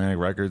signed to Atlantic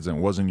Records and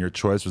it wasn't your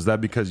choice. Was that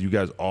because you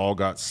guys all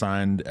got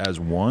signed as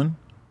one?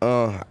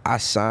 I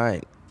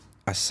signed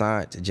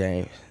to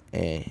James,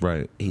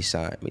 and he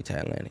signed me to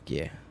Atlantic.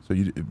 Yeah. So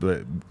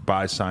but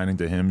by signing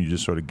to him, you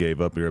just sort of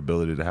gave up your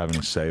ability to have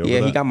any say over that?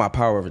 Yeah, he got my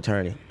power of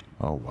attorney.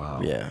 Oh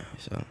wow. Yeah.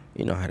 So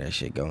you know how that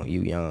shit go.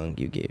 You young,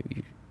 you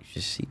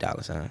just see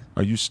dollar signs.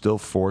 Are you still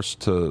forced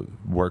to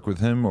work with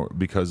him, or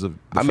because of?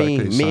 Me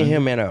and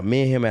him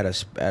at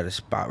a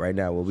spot right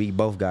now where we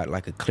both got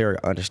like a clear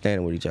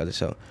understanding with each other.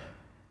 So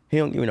he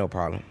don't give me no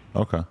problem.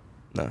 Okay.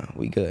 Nah,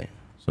 we good.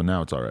 So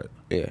now it's all right.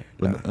 Yeah.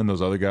 And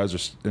those other guys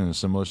are in a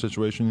similar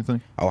situation, you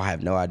think? Oh, I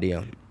have no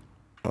idea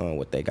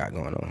what they got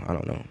going on. I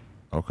don't know.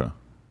 Okay.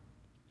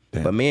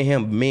 Damn. But me and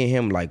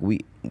him, like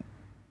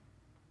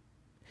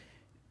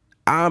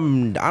I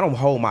don't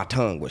hold my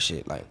tongue with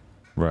shit. Like,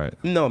 right.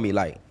 You know me,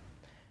 like,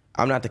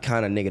 I'm not the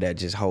kind of nigga that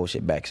just holds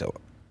shit back. So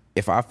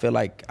if I feel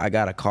like I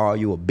gotta call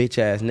you a bitch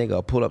ass nigga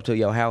or pull up to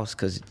your house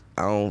because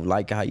I don't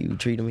like how you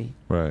treated me,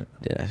 right,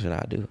 then that's what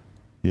I do.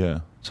 Yeah.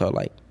 So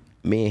like,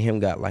 me and him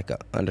got like a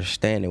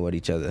understanding with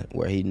each other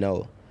where he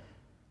know,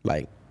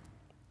 like,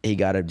 he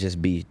gotta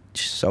just be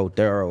so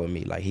thorough with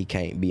me. Like, he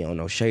can't be on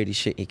no shady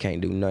shit. He can't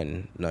do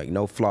nothing, like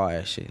no flaw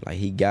ass shit. Like,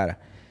 he gotta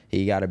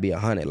be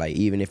 100. Like,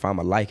 even if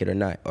I'ma like it or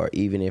not, or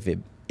even if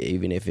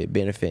it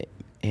benefit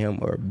him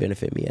or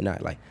benefit me or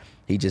not, like,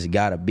 he just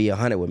gotta be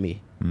 100 with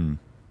me.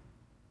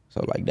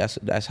 So like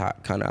that's how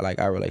kind of like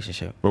our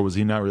relationship. But was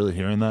he not really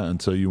hearing that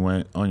until you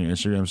went on your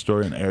Instagram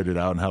story and aired it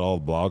out and had all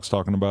the blogs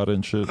talking about it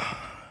and shit?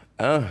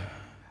 I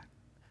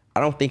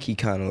don't think he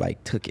kind of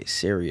like took it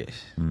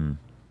serious.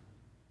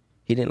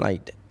 He didn't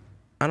like.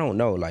 I don't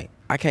know. Like,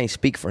 I can't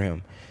speak for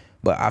him,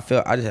 but I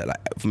just like,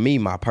 for me,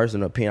 my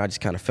personal opinion, I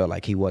just kind of felt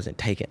like he wasn't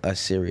taking us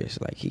serious.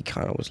 Like, he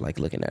kind of was like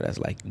looking at us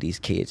like these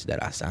kids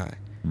that I signed.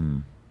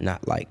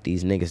 Not like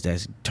these niggas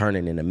that's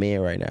turning into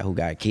men right now who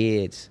got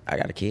kids. I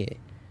got a kid.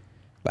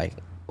 Like,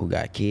 who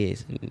got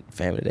kids and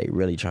family they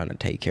really trying to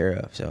take care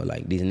of. So,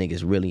 like, these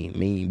niggas really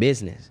mean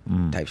business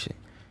type shit.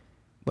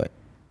 But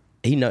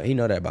he know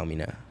that about me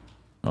now.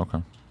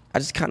 Okay. I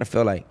just kind of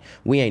feel like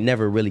we ain't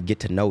never really get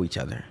to know each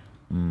other.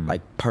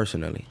 Like,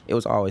 personally. It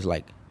was always,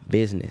 like,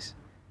 business.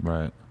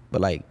 Right.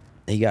 But, like,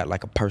 he got,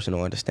 like, a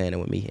personal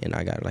understanding with me, and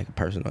I got, like, a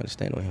personal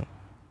understanding with him.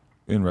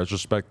 In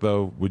retrospect,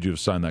 though, would you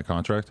have signed that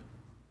contract?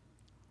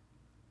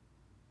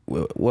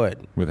 What?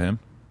 With him?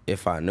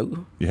 If I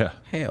knew? Yeah.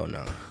 Hell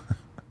no.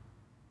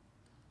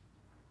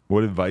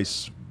 What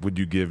advice would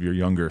you give your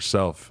younger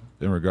self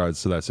in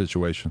regards to that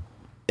situation?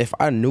 If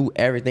I knew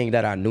everything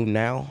that I knew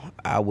now,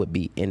 I would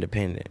be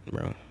independent,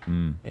 bro.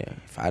 Yeah.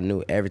 If I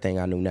knew everything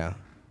I knew now.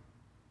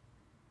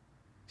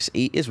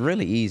 It's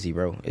really easy,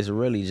 bro. It's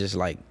really just,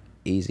 like,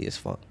 easy as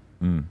fuck.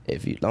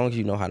 As long as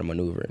you know how to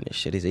maneuver in this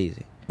shit, it's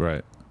easy.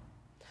 Right.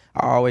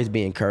 I always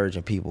be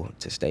encouraging people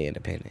to stay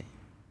independent.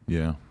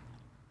 Yeah.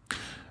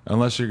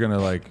 Unless you're gonna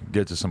like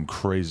get to some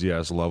crazy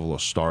ass level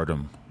of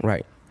stardom,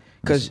 right?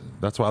 Because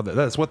that's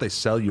what they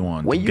sell you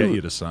on to get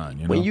you to sign.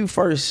 You know? When you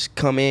first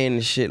come in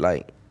and shit,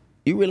 like,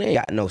 you really ain't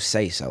got no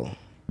say so.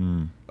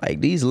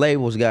 Like, these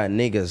labels got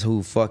niggas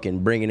who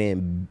fucking bringing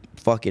in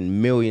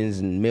fucking millions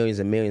and millions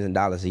and millions of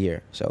dollars a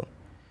year. So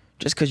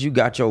just because you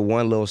got your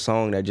one little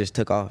song that just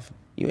took off,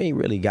 you ain't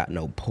really got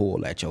no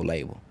pull at your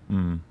label.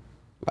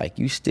 Like,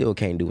 you still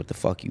can't do what the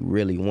fuck you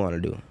really want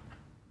to do.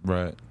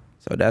 Right.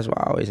 So that's why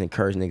I always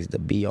encourage niggas to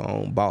be your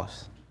own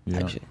boss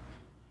type shit.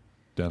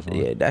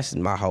 Definitely. Yeah, that's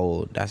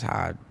how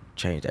I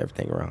changed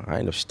everything around. I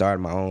ended up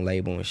starting my own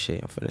label and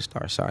shit. I'm finna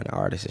start signing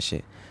artists and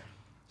shit.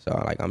 So,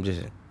 like,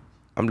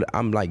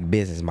 I'm like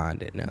business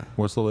minded now.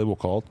 What's the label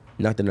called?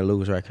 Nothing to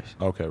Lose Records.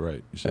 Okay,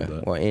 right. You said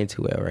that. Or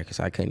N2L Records.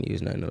 I couldn't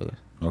use Nothing to Lose.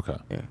 Okay.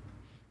 Yeah.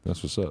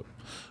 That's what's up.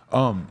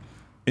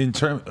 In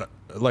term,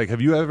 like,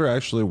 have you ever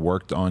actually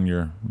worked on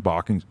your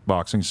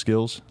boxing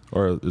skills,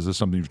 or is this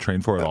something you've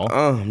trained for at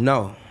all?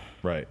 No.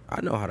 Right. I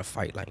know how to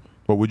fight, like.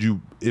 But would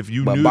you, if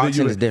you But knew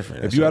boxing that you is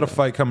different. if you had a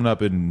fight coming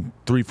up in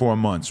 3-4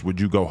 months, would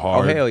you go Oh,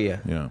 hard? hell yeah.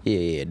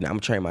 Yeah. I'm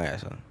training my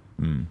ass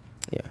on.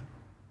 Yeah.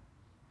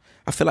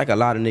 I feel like a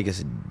lot of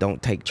niggas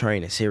don't take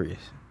training serious.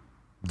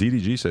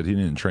 DDG said he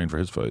didn't train for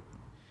his fight.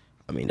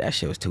 I mean, that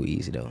shit was too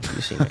easy, though.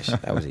 You seen that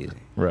shit. That was easy.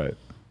 Right.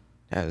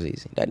 That was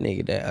easy. That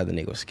other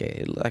nigga was scared.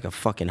 It looked like a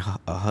fucking a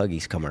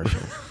Huggies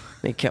commercial.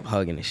 They kept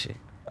hugging this shit.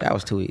 That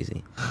was too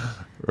easy.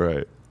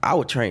 Right. I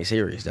would train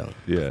serious, though.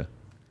 Yeah.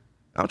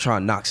 I'm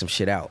trying to knock some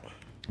shit out.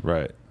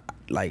 Right.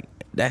 Like,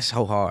 that's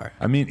so hard.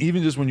 I mean,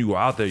 even just when you go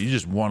out there, you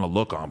just want to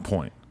look on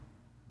point.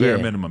 Bare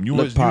minimum. You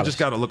just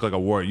got to look like a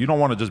warrior. You don't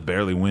want to just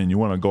barely win. You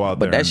want to go out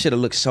there. But that shit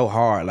looks so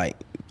hard. Like,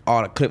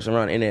 all the clips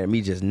around in there,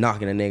 me just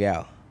knocking a nigga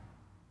out.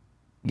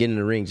 Getting in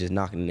the ring, just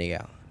knocking the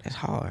nigga out. That's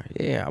hard.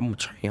 Yeah, I'm going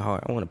to train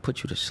hard. I want to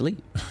put you to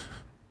sleep.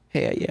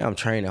 Hell yeah, I'm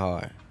training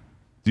hard.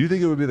 Do you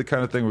think it would be the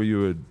kind of thing where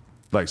you would,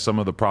 like, some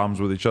of the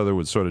problems with each other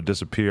would sort of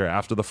disappear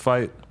after the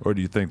fight? Or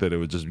do you think that it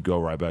would just go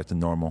right back to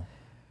normal?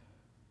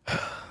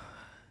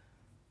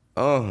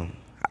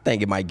 I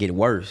think it might get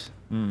worse.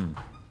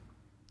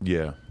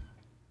 Yeah.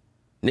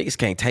 Niggas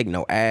can't take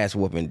no ass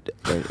whooping.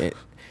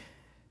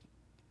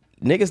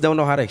 Niggas don't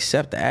know how to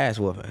accept the ass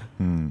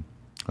whooping.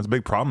 That's a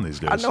big problem these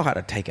days. I know how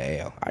to take a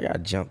L. I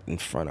got jumped in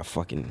front of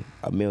fucking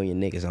a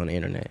million niggas on the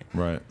internet.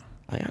 Right.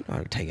 Like, I know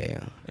how to take a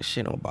L. That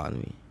shit don't bother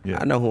me. Yeah.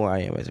 I know who I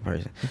am as a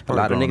person. A part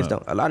lot of of niggas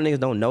growing don't. A lot of niggas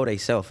don't know they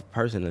self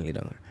personally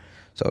though.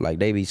 So like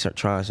they be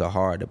trying so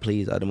hard to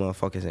please other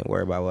motherfuckers and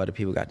worry about what other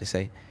people got to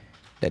say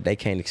that they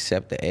can't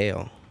accept the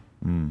L.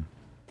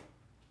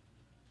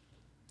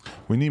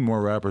 We need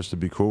more rappers to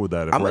be cool with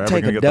that if I'ma we're ever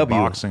take going a to get the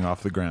W. boxing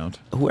off the ground.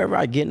 Whoever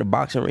I get in the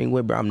boxing ring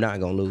with, bro, I'm not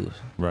gonna lose.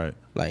 Right.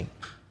 Like,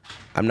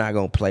 I'm not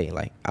gonna play.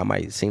 Like, I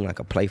might seem like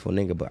a playful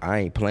nigga, but I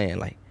ain't playing.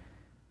 Like,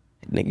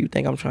 nigga, you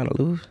think I'm trying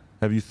to lose?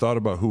 Have you thought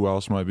about who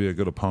else might be a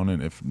good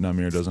opponent if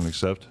Namir doesn't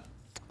accept?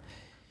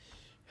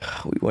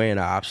 We weighing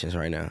our options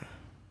right now.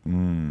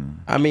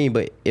 I mean,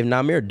 but if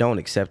Namir don't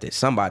accept it,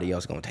 somebody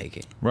else gonna take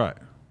it. Right.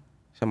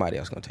 Somebody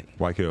else gonna take it.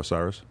 YK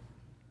Osiris?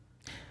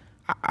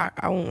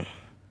 I won't.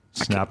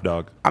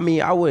 Snapdog. I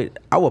mean, I would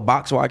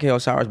box YK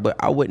Osiris, but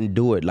I wouldn't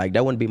do it. Like,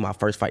 that wouldn't be my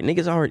first fight.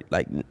 Niggas already,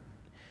 like,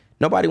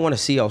 nobody want to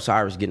see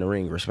Osiris get in the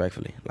ring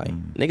respectfully. Like,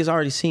 niggas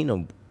already seen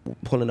him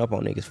pulling up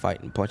on niggas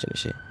fighting, punching and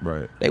shit.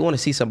 Right. They want to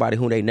see somebody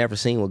who they never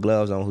seen with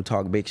gloves on who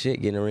talk big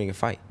shit get in the ring and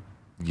fight.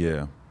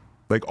 Yeah.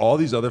 Like all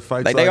these other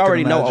fights. Like, that they I can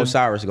already know imagine-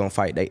 Osiris is gonna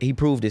fight. He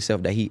proved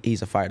himself that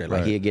he's a fighter. Like,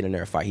 Right. he'll get in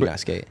there and fight. He not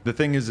scared. The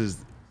thing is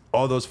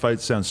all those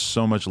fights sound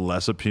so much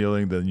less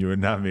appealing than you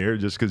and Namir,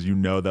 just because you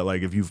know that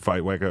like if you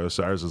fight YK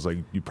Osiris, it's like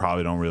you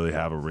probably don't really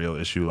have a real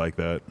issue like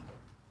that.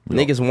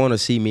 Niggas want to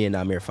see me and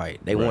Namir fight.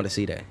 They Right. want to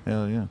see that.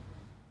 Hell yeah.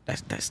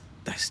 That's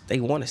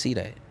they want to see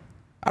that.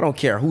 I don't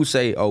care who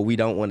say, oh, we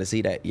don't want to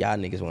see that. Y'all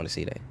niggas want to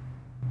see that.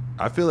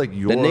 I feel like The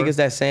niggas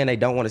that saying they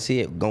don't want to see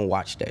it, gonna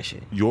watch that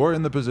shit. you're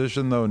in the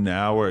position though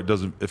now where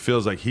it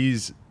feels like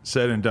he's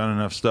said and done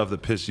enough stuff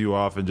that pissed you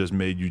off and just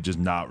made you just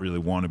not really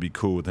want to be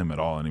cool with him at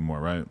all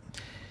anymore, right?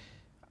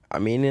 I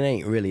mean, it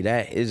ain't really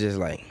that. It's just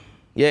like,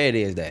 yeah, it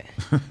is that.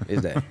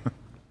 It's that.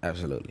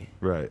 Absolutely.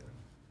 Right.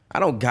 I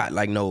don't got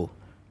like no.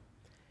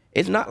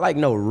 It's not like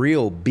no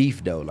real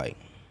beef though. Like,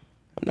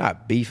 I'm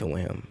not beefing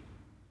with him.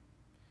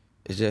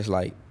 It's just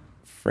like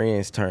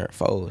friends turn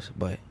foes,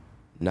 but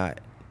not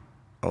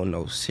on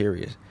no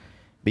serious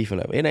beefing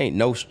up. It ain't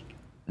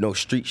no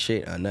street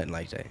shit or nothing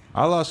like that.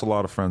 I lost a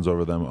lot of friends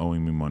over them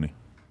owing me money.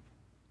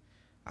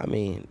 I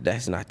mean,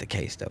 that's not the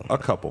case though. A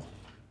couple.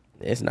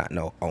 It's not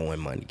no owing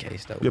money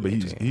case though. Yeah, but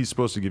he's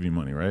supposed to give you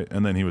money, right?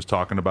 And then he was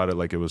talking about it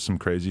like it was some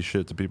crazy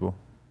shit to people.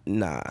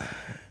 Nah.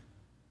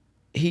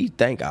 He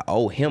think I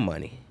owe him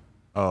money.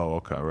 Oh,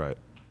 okay, right.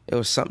 It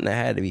was something that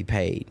had to be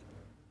paid.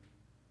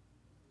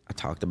 I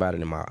talked about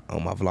it on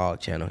my vlog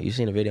channel. You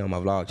seen the video on my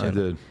vlog channel?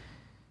 I did.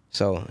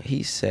 So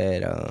he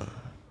said I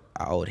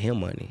owed him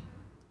money,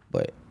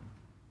 but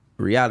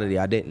reality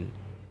I didn't.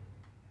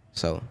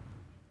 So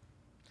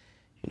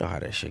you know how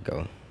that shit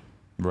go.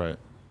 Right.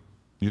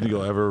 You think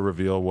you'll ever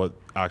reveal what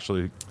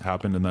actually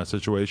happened in that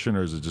situation,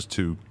 or is it just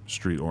too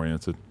street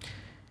oriented?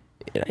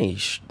 It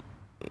ain't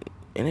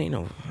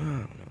no. I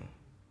don't know.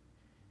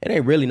 It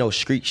ain't really no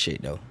street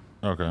shit though.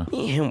 Okay.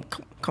 Me and him,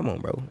 come on,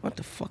 bro. What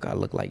the fuck I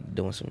look like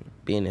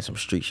being in some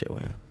street shit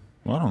with him?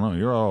 Well, I don't know.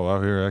 You're all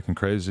out here acting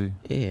crazy.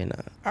 Yeah, nah.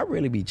 I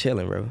really be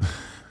chilling, bro.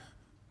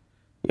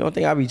 You don't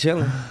think I be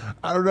chilling?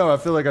 I don't know. I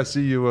feel like I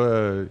see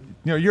you.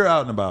 You're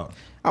out and about.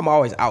 I'm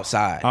always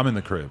outside. I'm in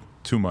the crib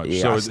too much.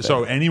 Yeah,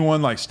 so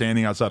anyone like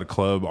standing outside a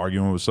club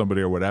arguing with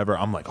somebody or whatever,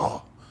 I'm like,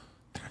 oh,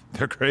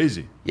 they're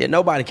crazy. Yeah,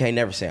 nobody can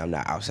never say I'm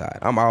not outside.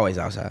 I'm always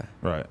outside.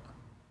 Right.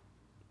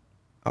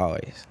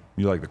 Always.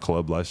 You like the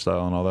club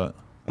lifestyle and all that?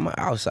 I'm an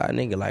outside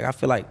nigga. Like, I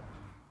feel like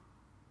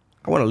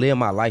I want to live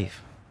my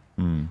life.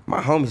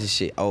 My homies and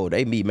shit,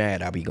 they be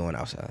mad I be going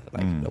outside,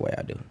 like the way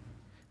I do.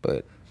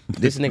 But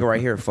this nigga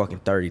right here fucking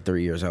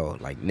 33 years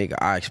old. Like, nigga,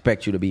 I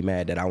expect you to be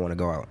mad that I want to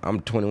go out.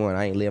 I'm 21.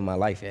 I ain't lived my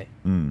life yet.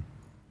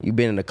 You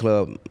been in the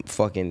club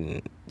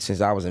fucking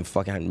since I was in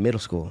fucking middle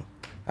school.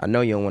 I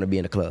know you don't want to be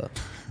in the club.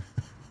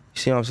 You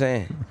see what I'm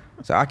saying?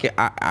 So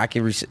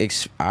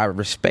I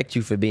respect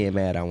you for being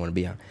mad I want to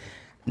be out.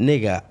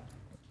 Nigga,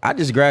 I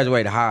just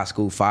graduated high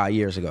school 5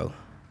 years ago.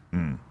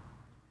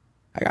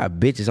 I got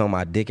bitches on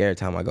my dick every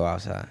time I go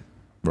outside.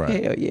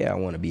 Right. Hell yeah, I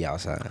want to be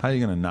outside. How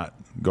you gonna not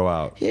go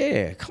out?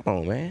 Yeah, come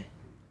on, man.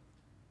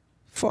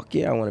 Fuck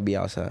yeah, I want to be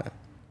outside.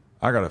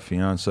 I got a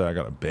fiance. I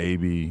got a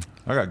baby.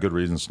 I got good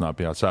reasons to not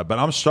be outside. But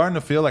I'm starting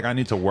to feel like I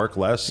need to work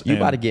less. You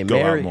and about to get go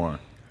married? out more.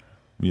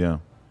 Yeah.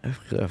 That's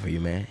good for you,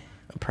 man.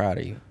 I'm proud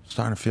of you.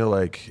 Starting to feel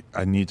like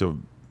I need to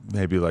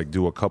maybe like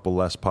do a couple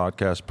less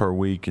podcasts per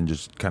week and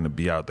just kind of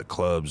be out at the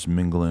clubs,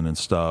 mingling and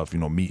stuff.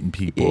 Meeting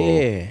people.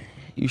 Yeah,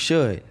 you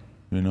should.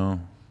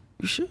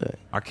 You should.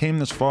 I came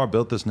this far,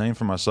 built this name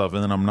for myself,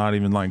 and then I'm not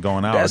even like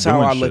going out. That's or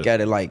doing how I shit. look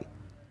at it. Like,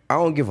 I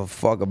don't give a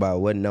fuck about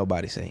what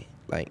nobody say.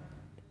 Like,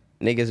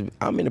 niggas,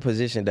 I'm in a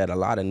position that a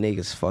lot of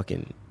niggas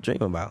fucking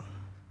dream about.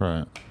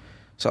 Right.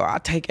 So I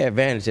take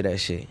advantage of that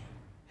shit.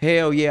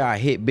 Hell yeah, I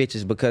hit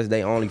bitches because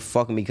they only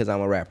fuck me because I'm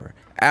a rapper.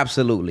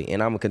 Absolutely.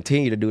 And I'm gonna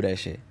continue to do that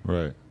shit.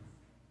 Right.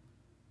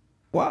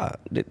 Why?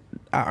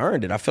 I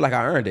earned it. I feel like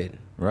I earned it.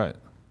 Right.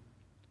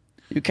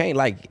 You can't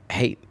like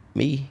hate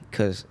me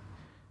because,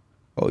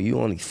 oh, you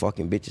only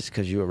fucking bitches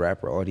because you're a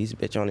rapper, or these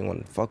bitch only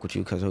want to fuck with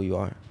you because who you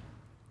are.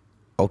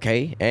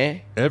 Okay,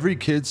 and every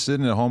kid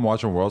sitting at home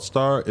watching World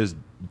Star is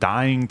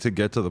dying to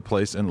get to the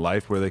place in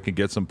life where they can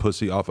get some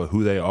pussy off of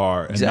who they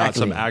are and not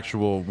some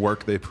actual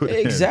work they put in.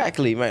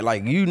 Exactly, man.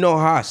 Like, you know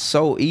how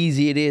so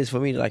easy it is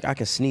for me to, like, I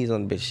can sneeze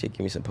on the bitch, shit,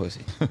 give me some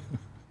pussy.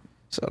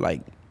 So,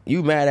 like,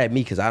 you mad at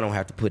me because I don't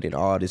have to put in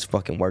all this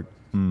fucking work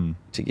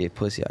to get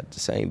pussy out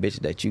the same bitch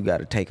that you got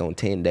to take on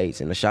 10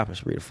 dates in the shopping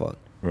spree to fuck.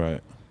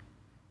 Right.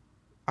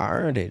 I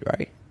earned it,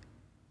 right?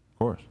 Of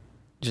course.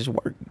 Just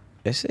work.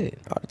 That's it.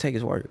 All it take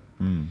is work.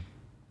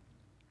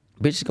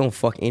 Bitches gonna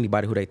fuck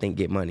anybody who they think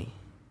get money.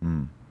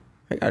 All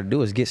they gotta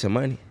do is get some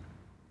money.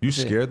 You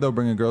scared though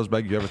bringing girls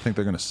back? You ever think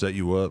they're gonna set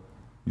you up?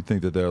 You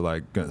think that they're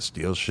like gonna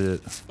steal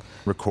shit,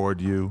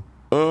 record you,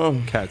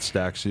 cat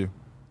stacks you?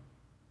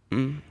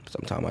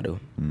 Sometimes I do.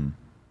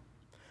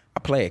 I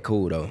play it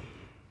cool though.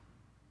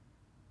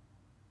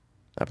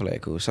 I play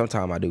it cool.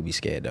 Sometimes I do be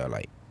scared though.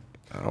 Like,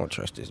 I don't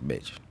trust this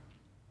bitch.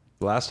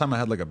 The last time I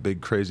had like a big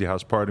crazy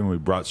house party and we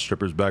brought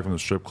strippers back from the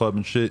strip club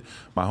and shit,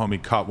 my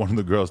homie caught one of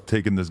the girls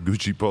taking this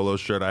Gucci polo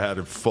shirt I had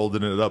and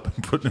folding it up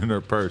and putting it in her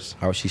purse.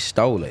 Oh, she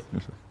stole it.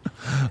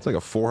 It's like a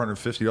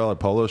 $450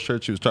 polo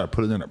shirt. She was trying to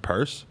put it in her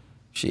purse.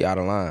 She out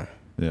of line.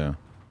 Yeah.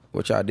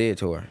 What y'all did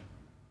to her?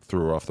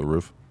 Threw her off the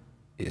roof.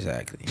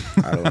 Exactly.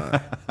 Out of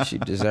line. She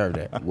deserved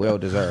that. Well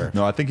deserved.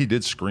 No, I think he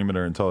did scream at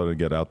her and tell her to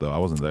get out though. I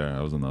wasn't there. I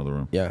was in the other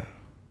room. Yeah.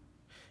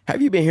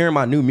 Have you been hearing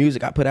my new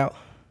music I put out?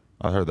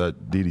 I heard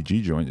that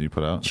DDG joint you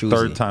put out. Choosy.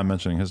 Third time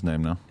mentioning his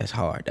name now. That's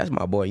hard. That's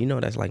my boy. You know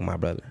that's like my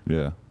brother.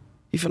 Yeah.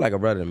 You feel like a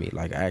brother to me,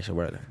 like an actual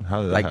brother.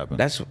 How did that like, happen?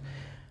 That's,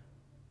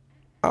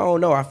 I don't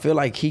know. I feel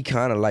like he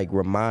kind of like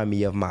remind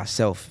me of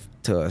myself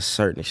to a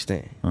certain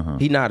extent.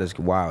 He not as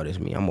wild as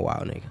me. I'm a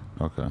wild nigga.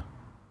 Okay.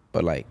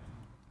 But like,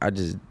 I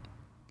just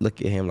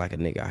look at him like a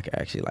nigga I can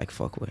actually like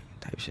fuck with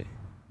type shit.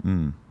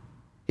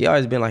 He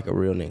always been like a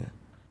real nigga.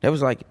 That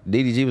was like,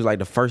 DDG was like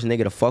the first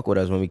nigga to fuck with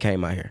us when we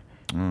came out here.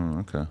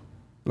 Okay.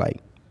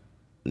 Like,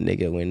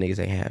 nigga, when niggas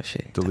ain't have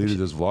shit. Deleted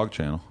his vlog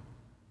channel.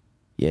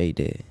 Yeah, he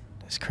did.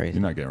 That's crazy.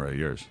 You're not getting rid of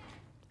yours.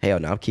 Hell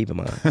no, I'm keeping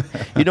mine.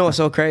 You know what's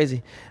so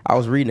crazy? I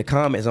was reading the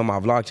comments on my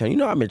vlog channel. You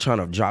know I've been trying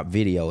to drop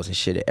videos and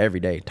shit every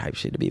day type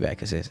shit to be back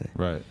consistent.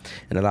 Right.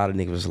 And a lot of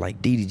niggas was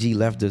like, DDG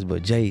left us,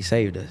 but Jay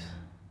saved us.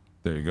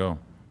 There you go.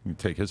 You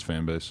take his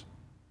fan base.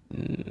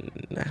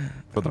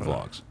 For the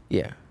vlogs.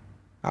 Yeah.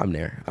 I'm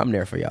there. I'm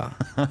there for y'all.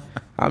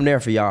 I'm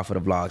there for y'all for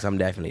the vlogs. I'm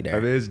definitely there. I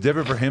mean, it's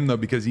different for him though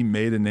because he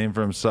made a name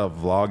for himself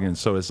vlogging.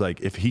 So it's like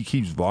if he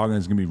keeps vlogging,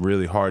 it's gonna be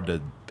really hard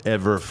to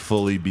ever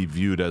fully be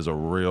viewed as a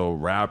real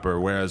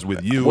rapper. Whereas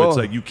with you, it's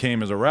like you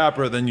came as a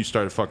rapper, then you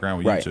started fucking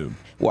around with YouTube.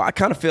 Well, I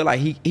kind of feel like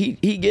he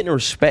getting the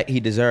respect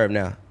he deserved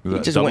now. He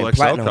just Double went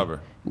XL platinum.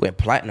 cover. Went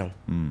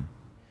platinum.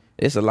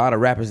 It's a lot of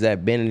rappers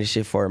that been in this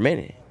shit for a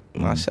minute.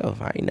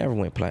 Myself, I ain't never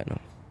went platinum.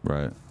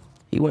 Right.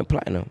 He went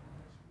platinum.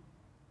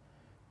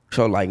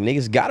 So like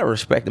niggas gotta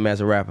respect him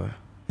as a rapper.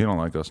 He don't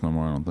like us no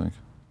more, I don't think.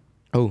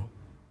 Who?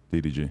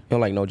 DDG. You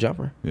don't like No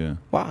Jumper? Yeah.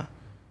 Why?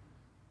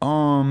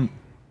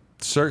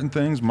 Certain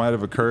things might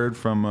have occurred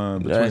from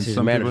between That's his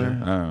some people. manager.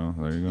 Here. I don't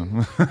know. There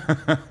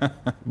you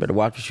go. Better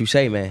watch what you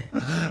say, man.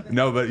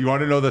 No, but you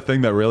want to know the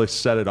thing that really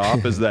set it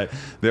off is that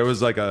there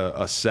was like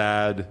a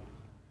sad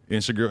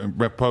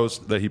Instagram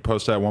post that he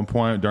posted at one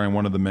point during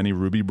one of the many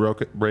Ruby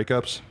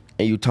breakups.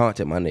 And you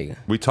taunted my nigga.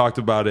 We talked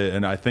about it,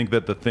 and I think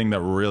that the thing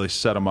that really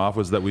set him off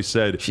was that we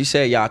said She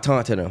said y'all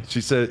taunted him.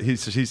 she said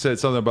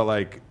something about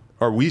like,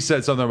 or we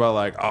said something about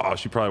like, oh,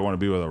 she probably want to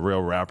be with a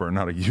real rapper,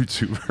 not a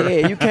YouTuber.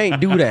 Yeah, you can't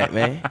do that,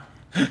 man.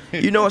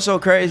 You know what's so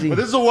crazy? But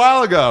this is a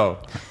while ago.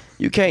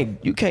 You can't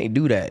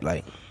do that.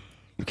 Like,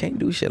 you can't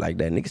do shit like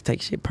that. Niggas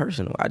take shit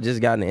personal. I just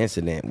got in an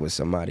incident with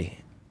somebody.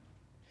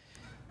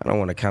 I don't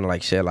want to kind of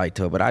like shed light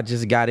to it, but I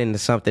just got into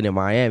something in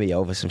Miami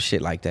over some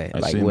shit like that.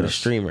 Like with a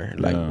streamer.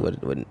 Like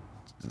with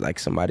like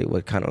somebody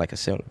with kind of like a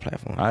similar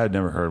platform. I had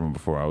never heard of him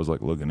before. I was like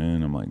looking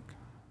in. I'm like,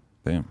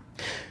 damn.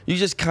 You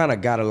just kind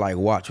of gotta like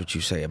watch what you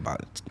say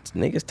about it.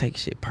 Niggas take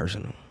shit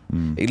personal.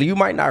 You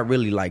might not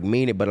really like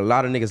mean it, but a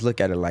lot of niggas look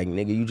at it like,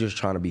 nigga, you just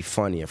trying to be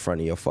funny in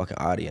front of your fucking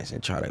audience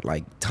and try to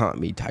like taunt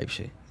me type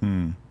shit.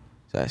 So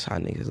that's how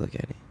niggas look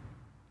at it.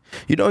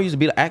 You know, it used to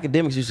be like,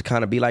 academics used to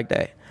kind of be like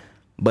that,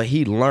 but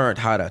he learned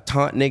how to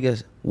taunt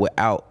niggas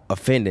without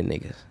offending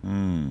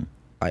niggas.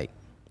 Like,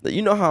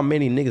 you know how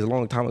many niggas a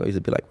long time ago used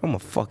to be like, I'm gonna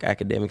fuck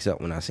academics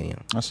up when I see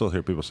him. I still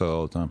hear people say that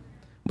all the time.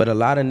 But a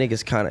lot of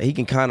niggas he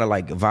can kind of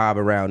like vibe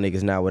around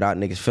niggas now without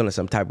niggas feeling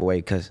some type of way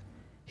because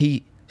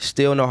he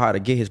still know how to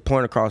get his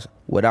point across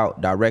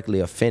without directly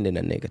offending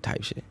a nigga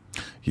type shit.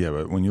 Yeah,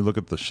 but when you look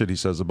at the shit he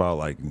says about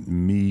like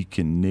Meek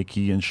and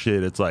Nicki and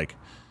shit, it's like,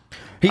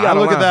 I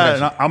look at that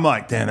and I'm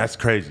like, damn, that's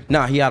crazy.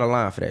 Nah, he out of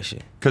line for that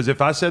shit. Because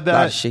if I said A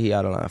lot of that, shit he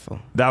out of line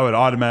for. that would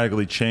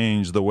automatically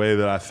change the way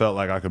that I felt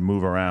like I could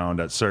move around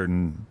at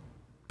certain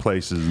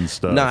places and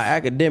stuff. Nah,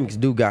 academics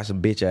do got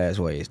some bitch ass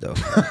ways though.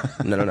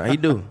 No, he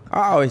do.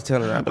 I always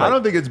tell him. I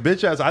don't think it's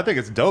bitch ass. I think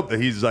it's dope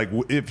that he's like,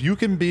 if you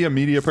can be a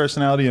media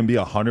personality and be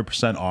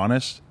 100%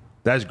 honest,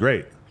 that's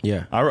great.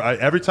 Yeah. I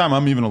every time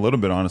I'm even a little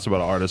bit honest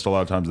about an artist, a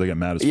lot of times they get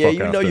mad as fuck. Yeah, you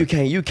know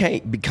after. you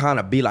can't be kind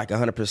of be like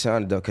 100%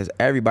 honest though, because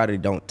everybody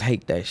don't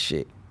take that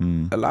shit.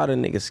 A lot of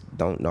niggas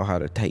don't know how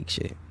to take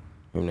shit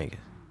from niggas.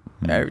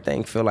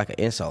 Everything feel like an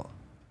insult,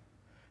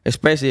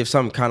 especially if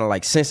something kind of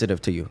like sensitive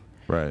to you.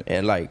 Right.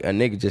 And like a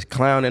nigga just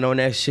clowning on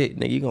that shit,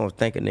 nigga, you gonna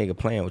think a nigga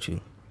playing with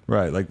you.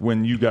 Right. Like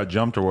when you got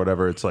jumped or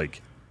whatever, it's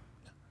like,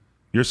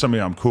 you're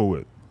somebody I'm cool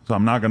with. So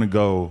I'm not going to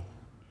go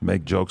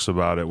make jokes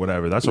about it,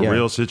 whatever. That's a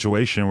real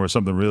situation where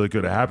something really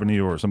could have happened to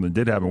you or something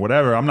did happen,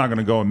 whatever. I'm not going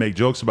to go and make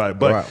jokes about it.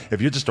 But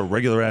if you're just a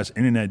regular ass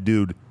internet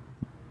dude,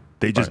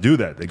 they just do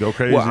that. They go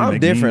crazy. Well, I'm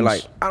different.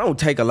 Memes. Like, I don't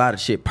take a lot of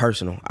shit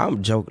personal. I'm a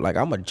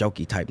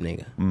jokey type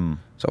nigga.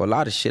 So a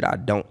lot of shit I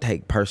don't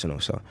take personal.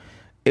 So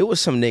it was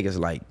some niggas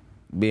like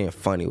being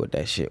funny with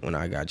that shit when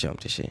I got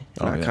jumped and shit.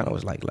 And I kind of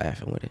was like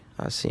laughing with it.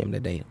 I see him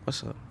today.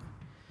 What's up?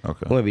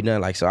 Okay. It wouldn't be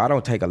nothing like, so I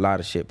don't take a lot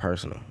of shit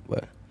personal.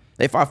 But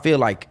if I feel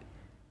like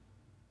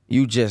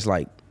you just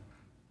like,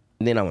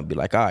 then I'm gonna be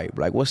like, all right,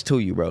 like what's to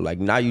you, bro? Like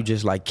now you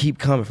just like keep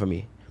coming for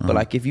me. But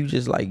like if you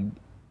just like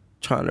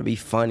trying to be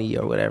funny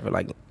or whatever,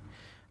 like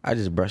I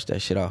just brush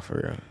that shit off for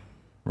real.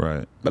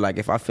 Right. But like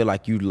if I feel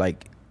like you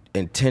like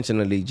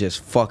intentionally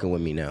just fucking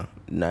with me now,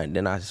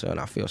 then I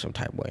feel some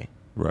type of way.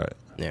 Right.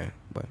 Yeah,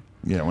 but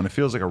yeah, when it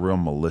feels like a real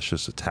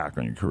malicious attack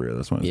on your career,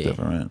 that's when it's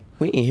different, right?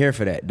 We ain't here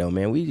for that though,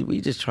 man. We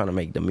just trying to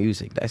make the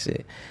music. That's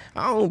it.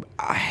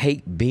 I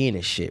hate being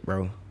in shit,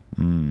 bro.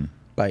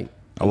 Like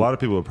a lot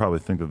of people would probably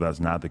think that that's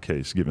not the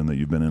case, given that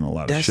you've been in a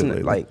lot of shit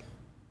lately. Like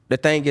the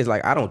thing is,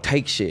 like I don't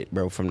take shit,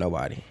 bro, from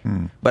nobody.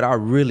 But I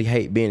really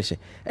hate being in shit.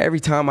 Every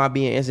time I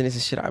be in incidents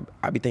and shit,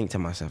 I be thinking to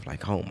myself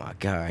like, oh my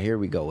God, here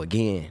we go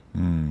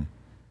again.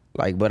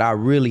 Like, but I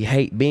really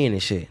hate being in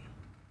shit.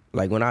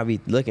 Like when I be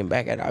looking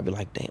back at it, I be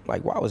like, damn,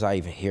 like why was I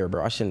even here,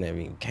 bro? I shouldn't have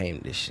even came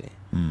to this shit.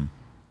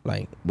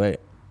 Like, but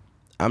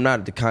I'm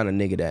not the kind of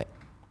nigga that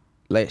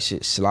let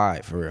shit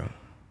slide for real.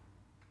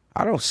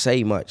 I don't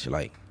say much.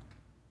 Like,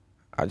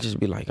 I just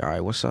be like, all right,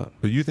 what's up?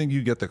 But you think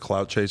you get the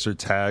clout chaser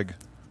tag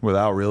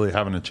without really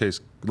having to chase?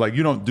 Like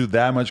you don't do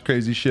that much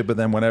crazy shit, but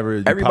then whenever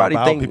you pop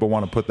out, people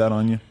want to put that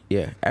on you.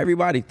 Yeah,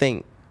 everybody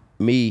think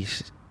me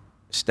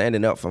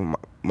standing up for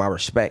my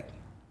respect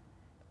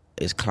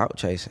is clout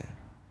chasing.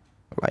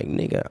 Like,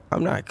 nigga,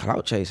 I'm not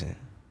clout chasing.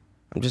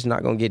 I'm just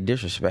not gonna get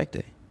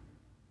disrespected.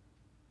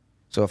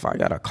 So if I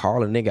gotta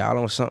call a nigga out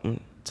on something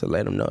to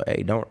let him know,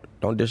 hey,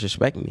 don't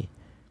disrespect me,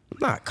 I'm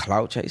not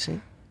clout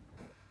chasing.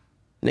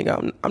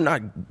 Nigga, I'm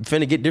not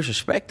finna get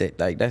disrespected.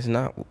 Like, that's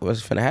not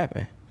what's finna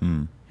happen.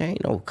 There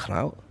ain't no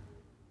clout.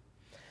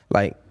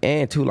 Like,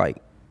 and too, like,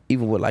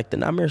 even with like the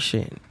Namir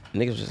shit,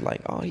 niggas just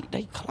like, oh,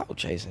 they clout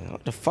chasing.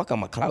 What the fuck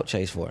I'm a clout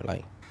chase for?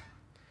 Like,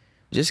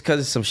 just cause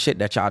it's some shit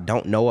that y'all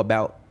don't know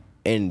about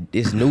and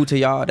it's new to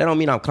y'all, that don't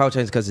mean I'm clout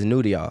chasing because it's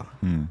new to y'all.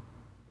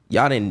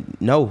 Y'all didn't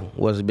know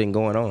what's been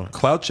going on.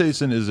 Clout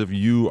chasing is if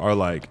you are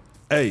like,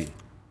 hey,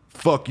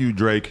 fuck you,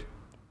 Drake.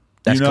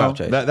 That's you know? clout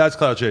chasing. That's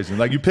clout chasing.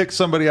 Like you pick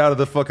somebody out of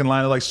the fucking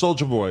line, like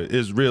Soulja Boy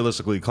is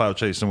realistically clout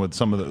chasing with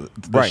some of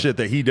the shit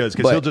that he does,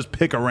 because he'll just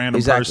pick a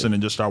random person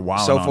and just start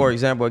wilding. So on for him.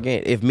 example,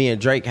 again, if me and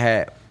Drake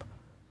had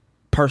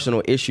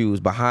personal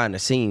issues behind the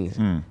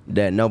scenes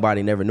that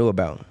nobody never knew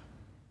about,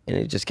 and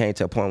it just came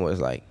to a point where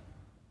it's like,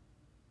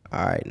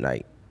 all right,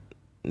 like,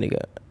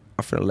 nigga,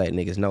 I'm finna let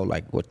niggas know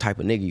like what type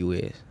of nigga you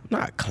is. I'm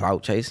not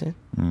clout chasing.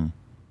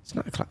 It's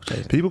not clout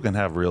chasing. People can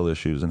have real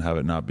issues and have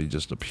it not be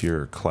just a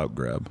pure clout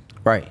grab.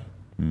 Right.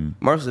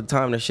 Most of the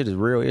time, that shit is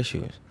real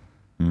issues.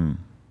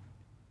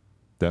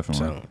 Definitely.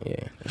 So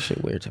yeah, that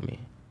shit weird to me.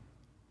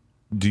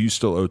 Do you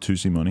still owe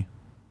Tusi money?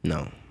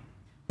 No,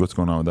 What's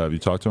going on with that? Have you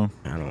talked to him?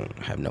 I don't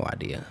have no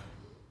idea.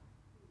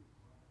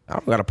 I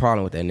don't got a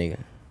problem with that nigga.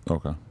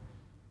 Okay.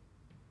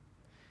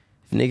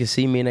 If niggas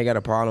see me and they got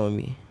a problem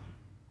with me,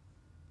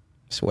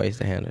 it's ways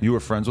to handle it. You were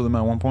friends with him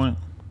at one point?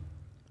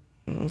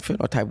 I don't feel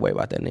no type of way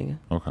about that nigga.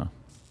 Okay.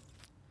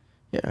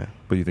 Yeah.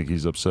 But you think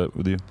he's upset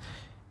with you?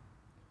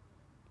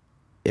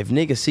 If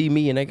niggas see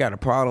me and they got a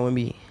problem with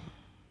me,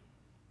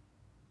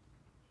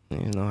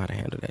 you know how to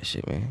handle that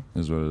shit, man.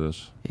 Is what it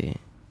is. Yeah.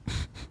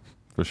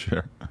 For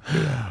sure.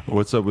 Yeah.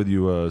 What's up with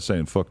you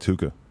saying fuck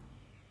Tuka?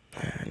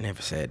 I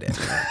never said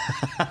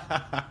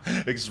that,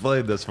 man.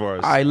 Explain this for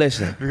us. All right,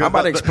 listen. I'm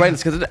about to explain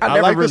this because I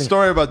never like really... the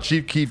story about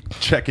Chief Keef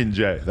checking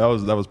Jay. That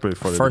was pretty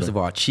funny. First of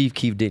all, Chief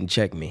Keef didn't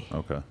check me.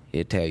 Okay.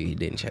 He'll tell you he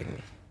didn't check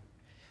me.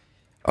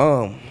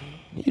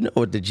 You know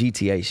what the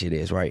GTA shit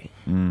is, right?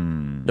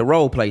 The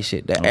role play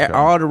shit. That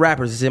all the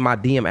rappers is in my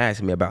DM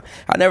asking me about.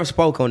 I never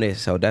spoke on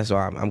this, so that's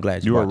why I'm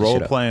glad you were brought this role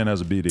shit up. playing as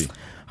a BD.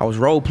 I was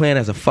role playing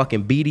as a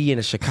fucking BD in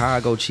a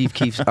Chicago Chief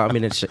Keef.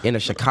 In a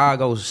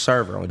Chicago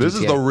server on GTA. This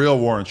is the real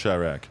Warren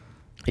Chirac.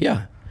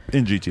 Yeah.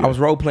 In GTA. I was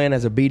role playing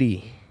as a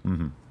BD.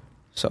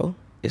 So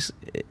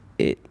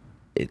it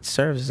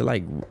serves as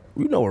like,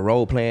 you know what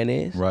role playing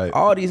is. Right.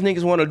 All these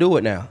niggas want to do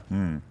it now.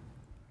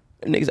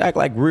 Niggas act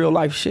like real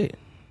life shit.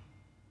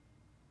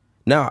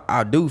 Now,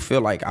 I do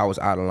feel like I was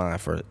out of line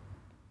for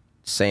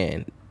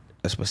saying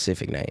a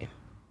specific name.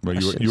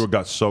 But you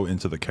got so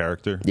into the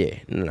character? Yeah,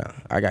 no,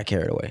 I got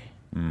carried away.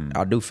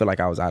 I do feel like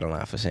I was out of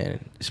line for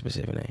saying a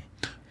specific name.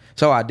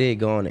 So I did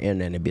go on the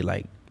internet and be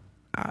like,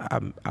 I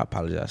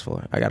apologize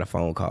for it. I got a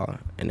phone call,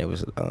 and it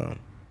was,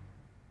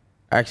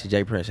 actually,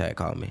 Jay Prince had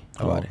called me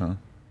about it. He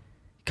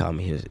called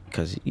me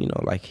because, you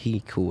know, like,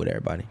 he cool with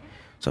everybody.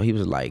 So he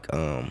was like,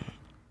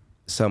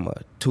 some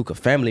Tuka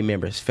family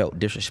members felt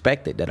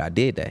disrespected that I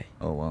did that.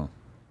 Oh, wow.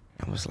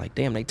 I was like,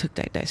 damn, they took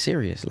that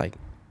serious. Like,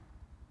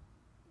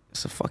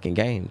 it's a fucking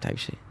game type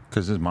shit.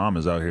 Because his mom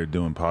is out here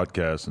doing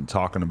podcasts and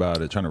talking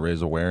about it, trying to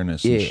raise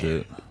awareness and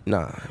shit.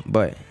 Nah,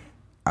 but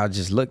I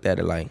just looked at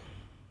it like,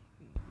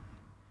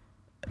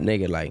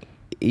 nigga, like,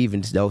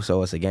 even though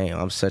so it's a game,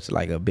 I'm such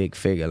like a big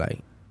figure.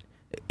 Like,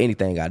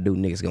 anything I do,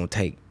 niggas gonna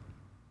take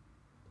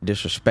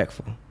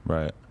disrespectful.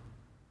 Right.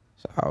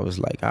 So I was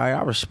like, I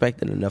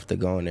respect it enough to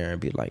go in there and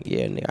be like,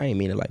 yeah, nigga, I ain't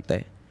mean it like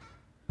that.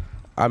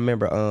 I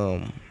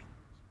remember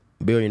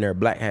Billionaire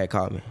Black had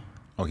called me.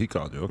 Oh, he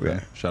called you. Okay.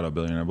 Yeah. Shout out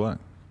Billionaire Black.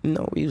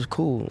 No, he was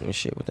cool and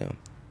shit with them.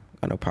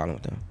 Got no problem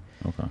with them.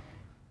 Okay.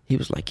 He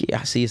was like,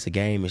 yeah, I see it's a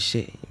game and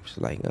shit. He was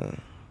like,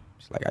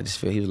 I just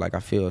feel, he was like,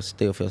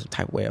 still feel some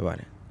type of way about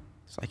it.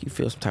 It's like, you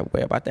feel some type of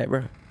way about that,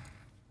 bro?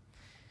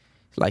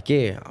 It's like,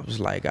 yeah. I was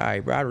like, all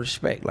right, bro, I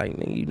respect. Like,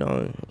 nigga, you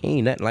know,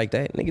 ain't nothing like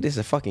that. Nigga, this is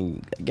a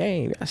fucking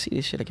game. I see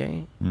this shit a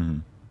game. Mm-hmm.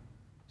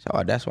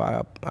 So that's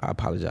why I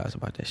apologize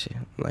about that shit.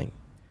 Like,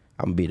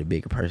 I'm gonna be the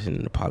bigger person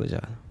and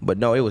apologize. But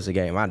no, it was a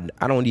game.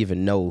 I don't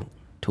even know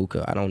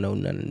Tuka. I don't know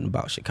nothing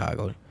about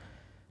Chicago.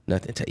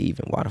 Nothing to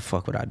even. Why the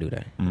fuck would I do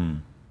that?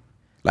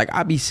 Like,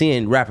 I be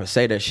seeing rappers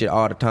say that shit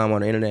all the time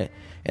on the internet,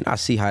 and I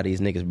see how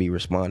these niggas be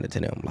responding to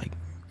them. Like,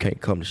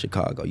 can't come to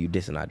Chicago. You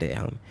dissing out there,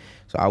 homie.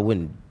 So I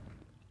wouldn't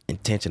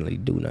intentionally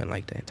do nothing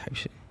like that type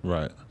shit.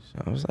 Right.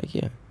 So I was like,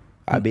 yeah,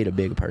 I'd be the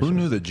bigger person. Who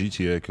knew that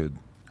GTA could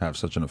have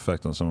such an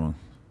effect on someone?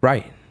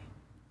 Right.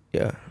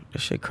 Yeah, that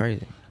shit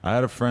crazy. I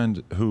had a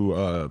friend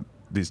who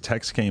these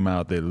texts came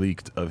out, they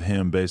leaked, of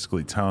him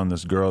basically telling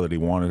this girl that he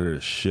wanted her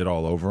to shit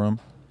all over him.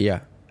 Yeah.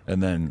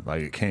 And then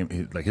like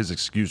his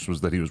excuse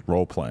was that he was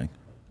role playing.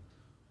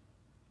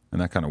 And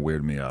that kind of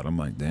weirded me out. I'm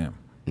like, damn.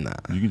 Nah.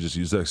 You can just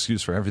use that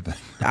excuse for everything.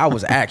 I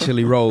was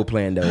actually role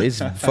playing though. It's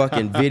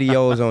fucking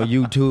videos on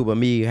YouTube of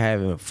me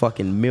having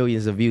fucking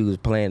millions of views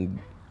playing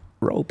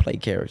role play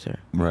character.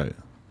 Right.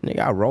 Nigga,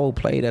 I role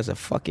played as a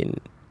fucking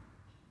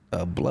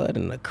blood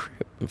in a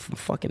crib from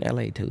fucking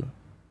LA too.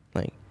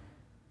 Like,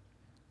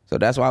 so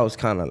that's why I was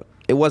kind of,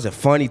 it wasn't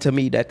funny to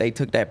me that they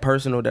took that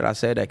personal that I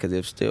said that, because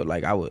if still,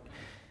 like,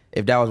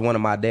 if that was one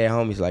of my dead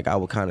homies, like, I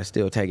would kind of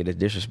still take it as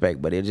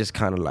disrespect, but it just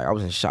kind of like, I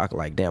was in shock,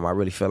 like, damn, I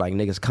really feel like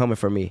niggas coming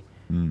for me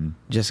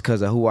just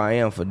because of who I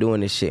am for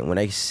doing this shit when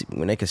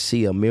they could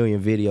see a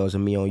million videos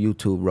of me on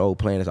YouTube role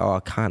playing as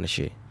all kind of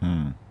shit.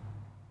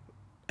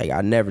 Like,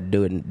 I never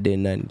did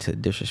nothing to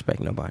disrespect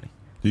nobody.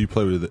 Do you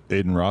play with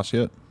Aiden Ross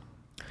yet?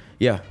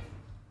 Yeah.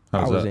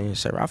 How's I was that? in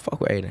sir. I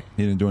fuck with Aiden.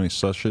 He didn't do any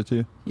sus shit to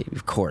you? Yeah,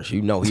 of course.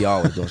 You know he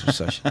always doing some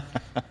sus shit.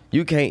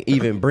 You can't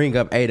even bring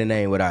up Aiden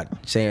name without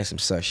saying some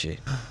sus shit.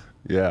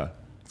 Yeah.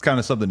 It's kind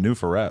of something new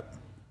for rap.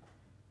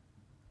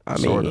 I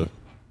mean, Sorta.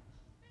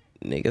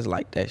 niggas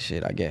like that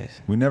shit, I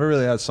guess. We never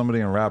really had somebody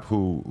in rap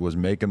who was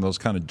making those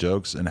kind of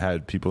jokes and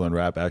had people in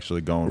rap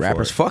actually going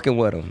Rappers for it. fucking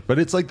with them. But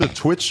it's like the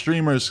Twitch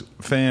streamers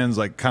fans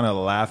like kind of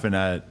laughing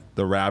at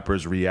the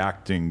rappers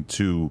reacting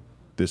to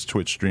this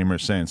Twitch streamer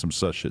saying some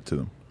sus shit to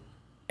them.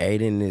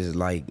 Aiden is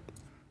like,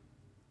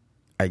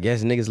 I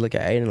guess niggas look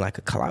at Aiden like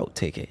a clout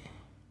ticket.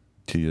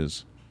 He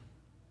is.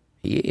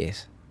 He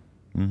is.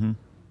 Mm-hmm.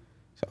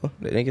 So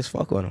the niggas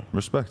fuck with him.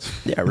 Respect.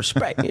 Yeah,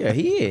 respect. Yeah,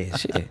 he is.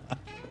 Shit.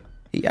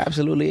 He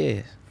absolutely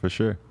is. For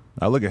sure.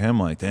 I look at him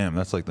like, damn,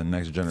 that's like the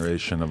next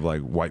generation of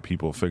like white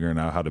people figuring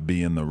out how to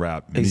be in the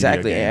rap.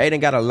 Exactly. media game. And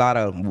Aiden got a lot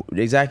of, no.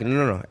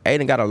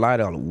 Aiden got a lot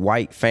of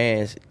white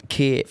fans,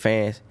 kid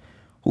fans,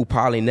 who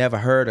probably never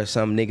heard of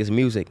some niggas'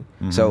 music.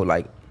 So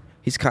like,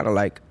 he's kind of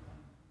like,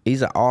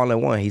 he's an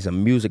all-in-one. He's a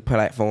music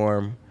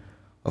platform,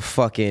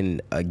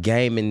 a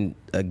gaming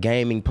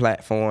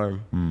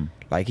platform.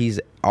 Like, he's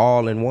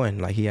all-in-one.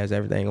 Like, he has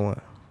everything in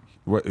one.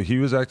 He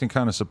was acting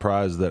kind of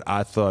surprised that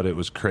I thought it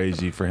was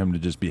crazy for him to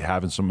just be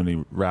having so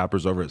many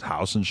rappers over his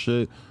house and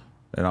shit.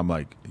 And I'm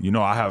like,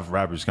 I have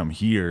rappers come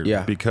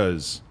here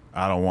because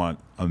I don't want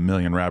a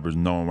million rappers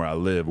knowing where I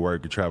live, where I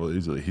could travel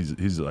easily.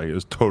 He's like, it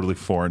was totally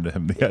foreign to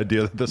him, the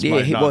idea that this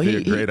might not be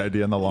a great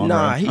idea in the long run.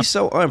 Nah, he's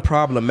so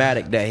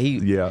unproblematic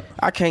that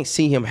I can't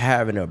see him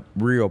having a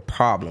real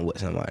problem with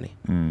somebody.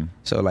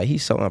 So like,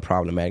 he's so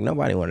unproblematic.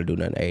 Nobody want to do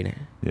nothing to Aiden.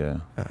 Yeah.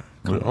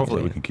 on,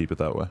 Hopefully man. we can keep it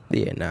that way.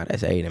 Yeah, nah,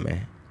 that's Aiden,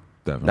 man.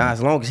 Definitely. Now,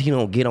 as long as he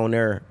don't get on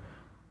there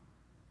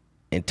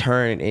and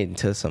turn it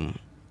into some,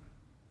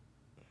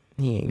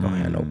 he ain't gonna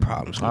have no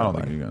problems with I don't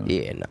nobody. think he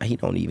gonna. Yeah, nah, he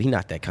don't even. He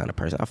not that kind of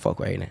person. I fuck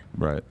with Aiden.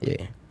 Right.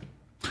 Yeah.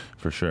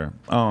 For sure.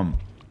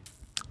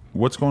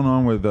 What's going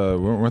on with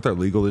weren't there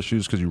legal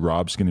issues because you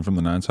robbed Skinny from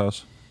the Nines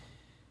house?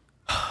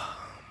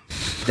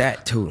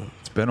 That too.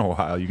 It's been a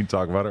while. You can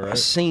talk about it, I right?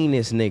 seen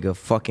this nigga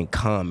fucking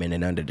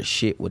commenting under the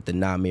shit with the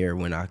Namir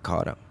when I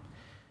called him.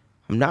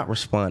 I'm not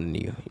responding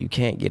to you. You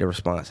can't get a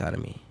response out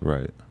of me.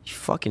 Right. You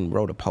fucking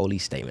wrote a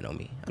police statement on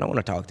me. I don't want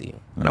to talk to you.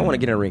 I don't want to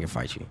get in a ring and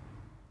fight you.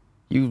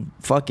 You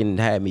fucking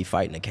had me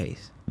fighting a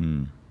case.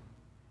 I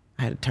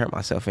had to turn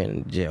myself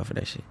in jail for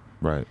that shit.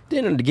 Right.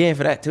 Then again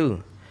for that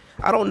too.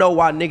 I don't know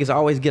why niggas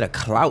always get a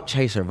clout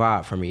chaser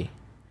vibe from me.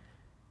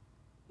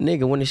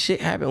 Nigga, when the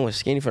shit happened with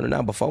Skinny from the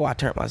Now, before I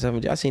turned myself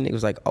in jail, I seen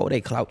niggas like, oh, they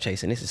clout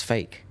chasing. This is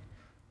fake.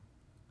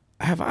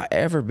 Have I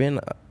ever been...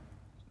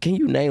 Can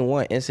you name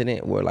one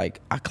incident where, like,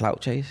 I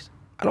clout chased?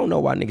 I don't know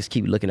why niggas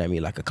keep looking at me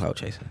like a clout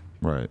chaser.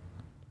 Right. I mean,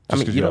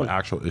 Just because you have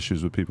actual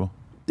issues with people?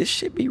 This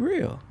shit be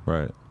real.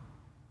 Right.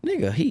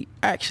 Nigga, he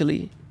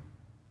actually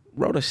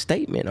wrote a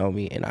statement on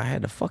me and I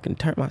had to fucking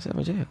turn myself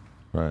in jail.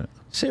 Right.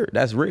 Serious,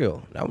 that's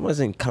real. I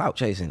wasn't clout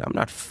chasing. I'm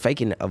not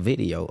faking a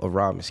video of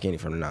robbing Skinny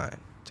from the 9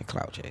 to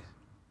clout chase.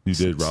 You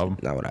did rob him?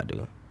 Not what I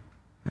do.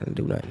 I didn't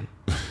do nothing.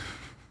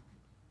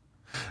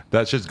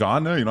 That shit's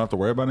gone now? You don't have to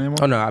worry about it anymore?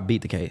 Oh, no, I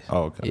beat the case.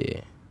 Oh, okay.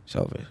 Yeah, it's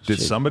over. Did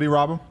Shit. somebody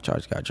rob him?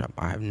 Charge got dropped.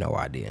 I have no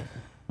idea.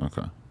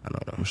 Okay. I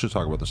don't know. We should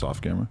talk about this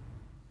off camera.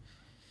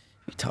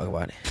 We talk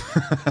about it.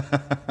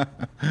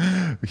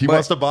 He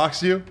wants to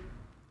box you?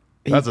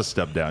 That's a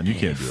step down. You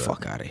can't do that.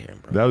 Fuck out of here,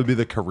 bro. That would be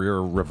the career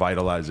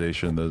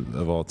revitalization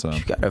of all time.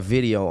 You got a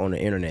video on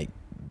the internet,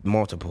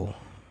 multiple,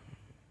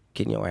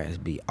 getting your ass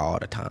beat all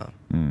the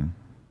time.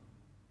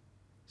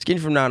 Skinny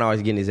from 9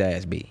 always getting his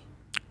ass beat.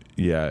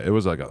 Yeah, it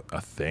was like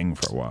a thing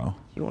for a while.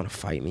 You want to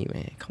fight me,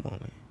 man? Come on,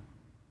 man.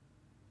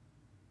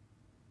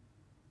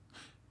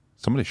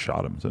 Somebody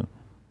shot him, too.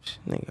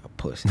 Nigga, a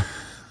pussy.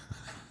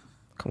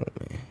 Come on,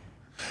 man.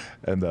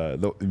 And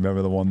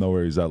remember the one, though,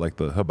 where he's at, like,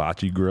 the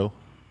hibachi grill?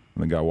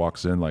 And the guy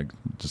walks in, like,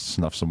 just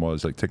snuffs him while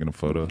he's, like, taking a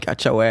photo.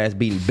 Got your ass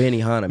beating Benny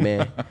Hunter,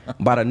 man.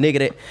 By the nigga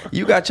that...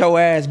 You got your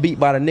ass beat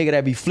by the nigga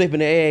that be flipping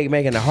the egg,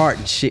 making the heart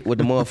and shit with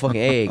the motherfucking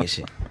egg and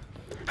shit.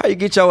 How you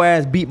get your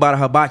ass beat by the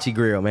hibachi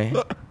grill, man?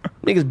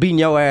 Niggas beating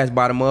your ass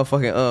by the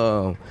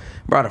motherfucking,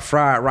 by the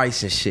fried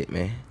rice and shit,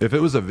 man. If it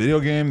was a video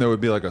game, there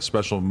would be, like, a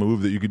special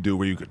move that you could do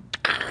where you could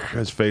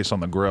his face on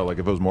the grill, like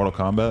if it was Mortal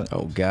Kombat.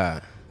 Oh,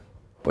 God.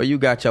 Boy, you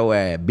got your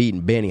ass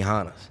beating Benny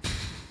Hunters.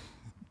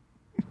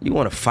 You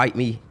want to fight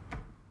me?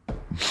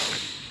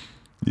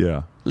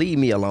 Yeah. Leave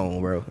me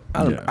alone, bro.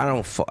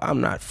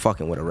 I'm not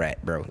fucking with a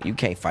rat, bro. You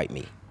can't fight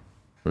me.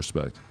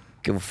 Respect.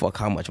 Give a fuck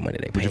how much money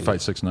they pay Would you me. fight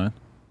 6ix9ine?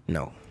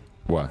 No.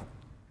 Why?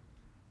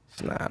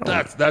 Nah,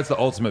 That's the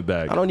ultimate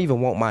bag. I don't even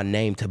want my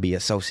name to be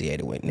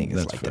associated with niggas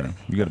That's like fair. that.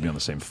 You got to be on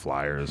the same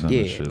flyers and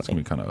Yeah, shit. It's gonna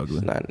be kind of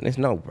ugly.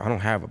 I don't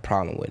have a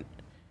problem with.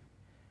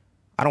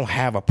 I don't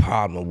have a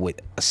problem with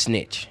a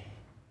snitch.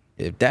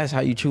 If that's how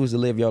you choose to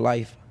live your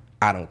life,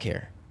 I don't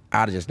care.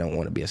 I just don't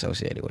want to be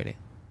associated with it.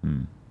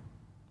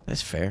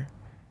 That's fair.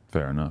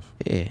 Fair enough.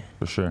 Yeah.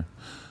 For sure.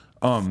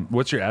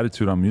 What's your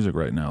attitude on music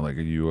right now? Like,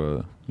 are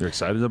you you're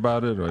excited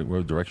about it, or like,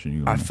 what direction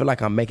you going? I feel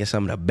like I'm making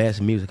some of the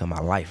best music of my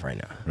life right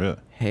now. Really?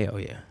 Hell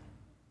yeah.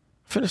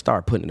 I'm finna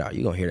start putting it out.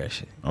 You gonna hear that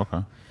shit.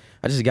 Okay.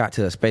 I just got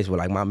to a space where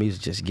like my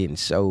music just getting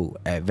so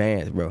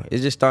advanced, bro.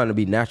 It's just starting to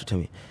be natural to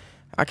me.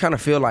 I kind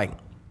of feel like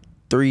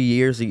 3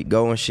 years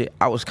ago and shit,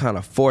 I was kind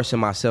of forcing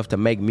myself to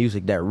make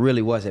music that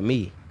really wasn't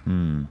me.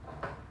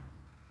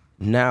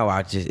 Now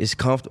it's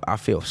comfortable. I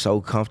feel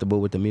so comfortable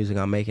with the music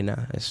I'm making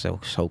now. It's so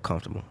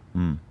comfortable.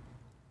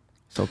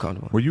 So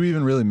comfortable. Were you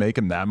even really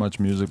making that much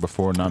music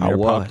before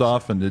Namir popped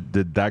off? And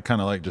did that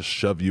kind of like just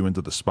shove you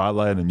into the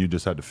spotlight and you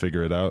just had to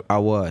figure it out? I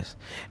was.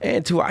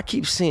 And too, I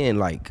keep seeing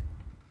like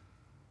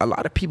a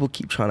lot of people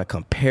keep trying to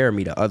compare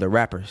me to other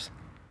rappers.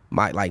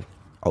 Like,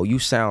 oh, you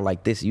sound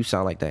like this, you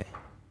sound like that.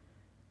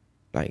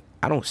 Like,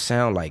 I don't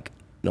sound like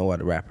no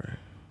other rapper.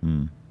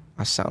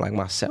 I sound like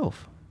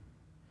myself.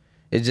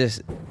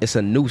 It's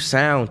a new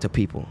sound to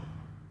people.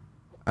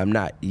 I'm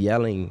not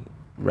yelling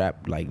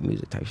rap like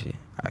music type shit.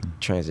 I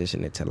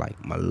transition it to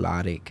like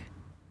melodic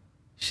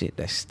shit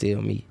that's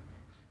still me.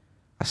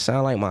 I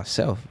sound like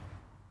myself.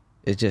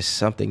 It's just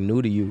something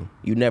new to you.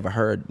 You never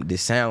heard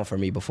this sound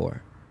from me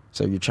before.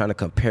 So you're trying to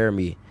compare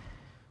me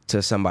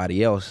to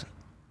somebody else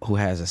who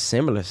has a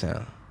similar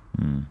sound.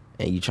 And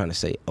you trying to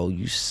say, oh,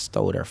 you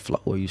stole their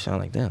flow or you sound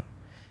like them.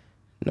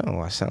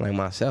 No, I sound like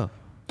myself.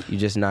 You're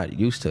just not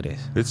used to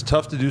this. It's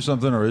tough to do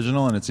something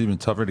original, and it's even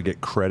tougher to get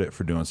credit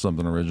for doing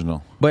something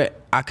original. But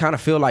I kind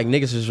of feel like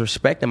niggas is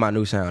respecting my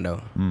new sound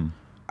though.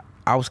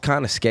 I was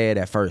kind of scared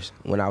at first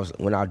when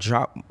I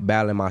dropped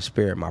Battle in My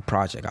Spirit, my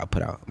project I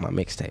put out, my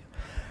mixtape.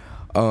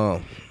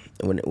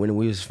 When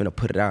we was finna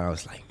put it out, I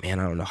was like, man,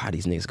 I don't know how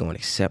these niggas gonna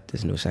accept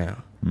this new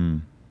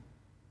sound.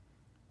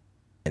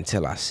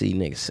 Until I see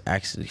niggas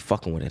actually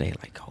fucking with it, they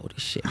like, oh,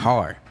 this shit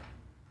hard.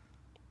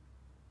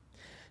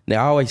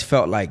 Now I always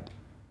felt like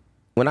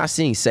when I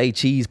seen Say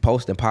Cheese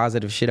posting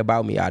positive shit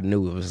about me, I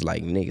knew it was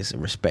like niggas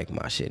respect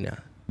my shit now.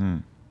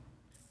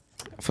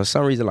 For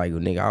some reason, like,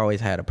 nigga, I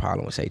always had a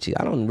problem with Say Cheese.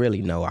 I don't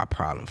really know our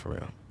problem for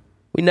real.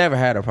 We never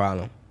had a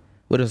problem.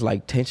 With us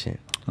like tension.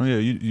 Oh yeah,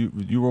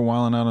 you were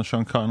wilding out on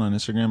Sean Cotton on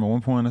Instagram at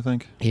one point, I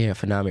think. Yeah,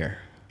 for Namir.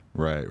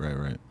 Right.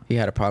 He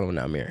had a problem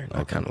with Amir.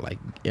 I kind of like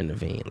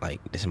intervened. Like,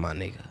 this is my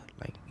nigga.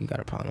 Like, you got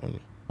a problem with me.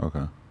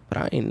 Okay. But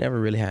I ain't never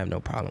really have no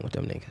problem with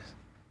them niggas.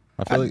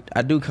 I feel like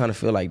I do kind of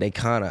feel like they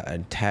kind of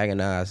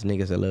antagonize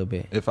niggas a little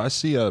bit. if I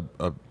see a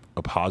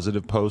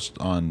positive post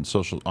on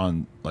social,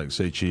 on like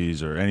Say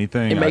Cheese or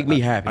anything, It make me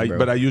happy, bro.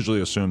 But I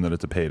usually assume that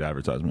it's a paid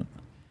advertisement.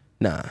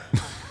 Nah.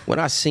 When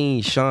I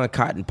seen Sean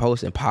Cotton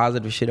posting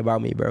positive shit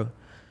about me, bro,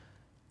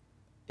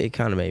 it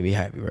kind of made me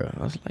happy, bro.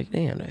 I was like,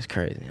 damn, that's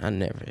crazy. I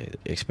never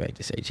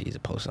expected Say Cheese to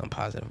post something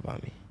positive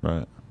about me.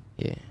 Right.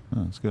 Yeah.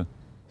 Oh, that's good.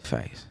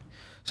 Facts.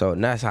 So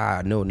that's how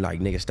I know like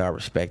niggas start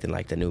respecting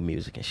like the new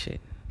music and shit.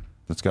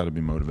 That's got to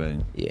be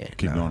motivating. Yeah.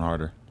 Keep going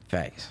harder.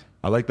 Facts.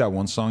 I like that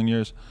one song of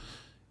yours.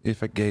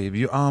 If I gave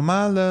you all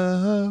my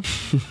love.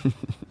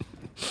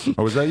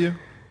 Oh, was that you?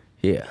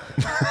 Yeah.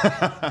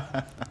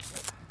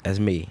 That's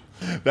me.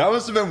 That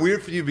must have been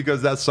weird for you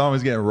because that song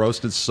was getting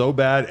roasted so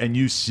bad and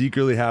you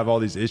secretly have all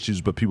these issues,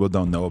 but people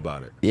don't know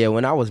about it. Yeah,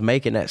 when I was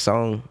making that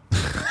song,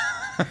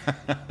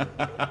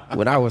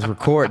 when I was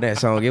recording that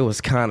song, it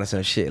was kind of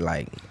some shit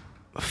like,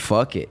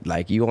 fuck it.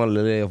 Like, you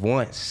only live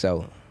once,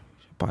 so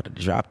about to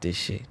drop this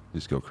shit.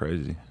 Just go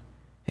crazy.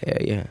 Hell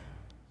yeah.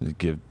 Just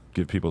give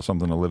people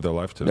something to live their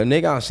life to. The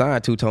nigga I'm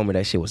signed to told me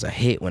that shit was a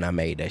hit when I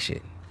made that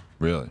shit.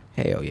 Really?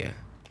 Hell yeah.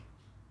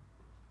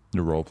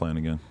 You're role playing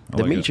again. I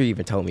like Dimitri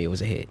even told me it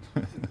was a hit.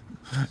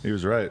 He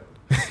was right.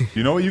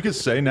 You know what you could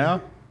say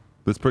now?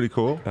 That's pretty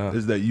cool.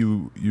 Is that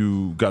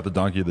you got the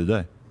donkey of the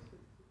day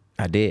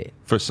I did.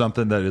 for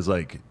something that is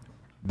like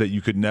that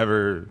you could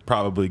never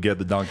probably get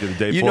the donkey of the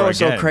day You for know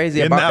what's again. so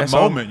crazy in about that that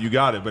song? moment? You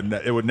got it, but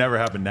it would never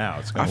happen now.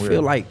 It's kind I of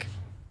feel like,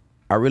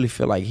 I really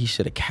feel like he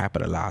should have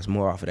capitalized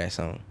more off of that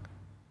song.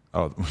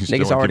 oh, we still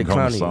Niggas wanna already keep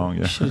going with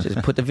clowning the song. you. Yeah. You should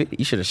just put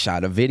you should have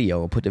shot a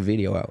video or put the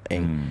video out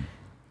and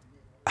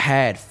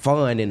had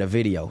fun in the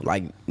video.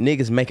 Like,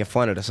 niggas making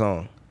fun of the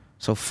song.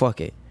 So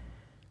fuck it.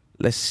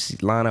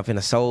 Let's line up in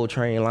a Soul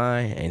Train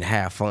line and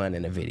have fun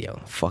in the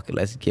video. Fuck it.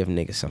 Let's give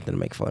niggas something to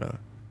make fun of.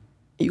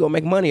 You gonna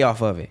make money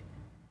off of it.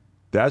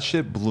 That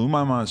shit blew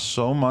my mind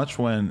so much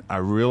when I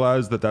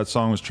realized that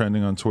song was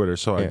trending on Twitter.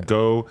 So I Yeah.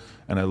 go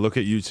and I look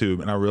at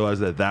YouTube and I realize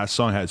that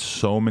song had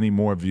so many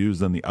more views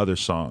than the other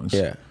songs.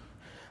 Yeah.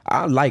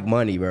 I like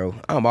money, bro.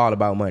 I'm all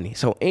about money.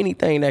 So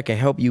anything that can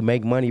help you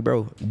make money,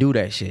 bro, do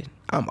that shit.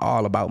 I'm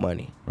all about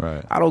money.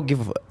 Right. I don't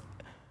give a fuck.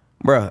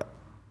 Bruh,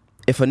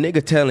 if a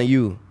nigga telling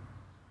you,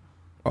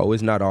 oh,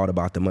 it's not all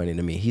about the money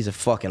to me, he's a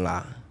fucking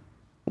lie.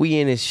 We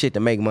in this shit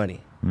to make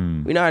money.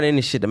 We not in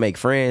this shit to make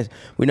friends.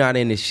 We not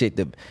in this shit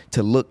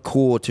to look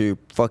cool to your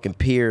fucking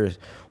peers.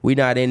 We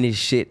not in this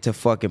shit to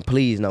fucking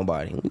please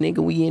nobody. Nigga,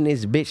 we in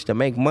this bitch to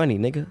make money,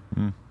 nigga.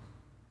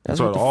 That's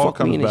what it all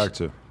comes back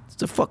to. That's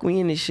the fuck we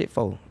in this shit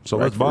for. So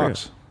Right, let's for real.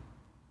 box.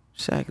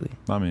 Exactly.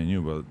 Not me and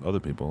you, but other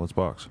people. Let's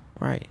box.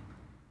 Right.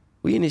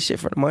 We in this shit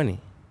for the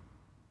money.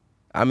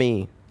 I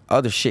mean,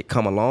 other shit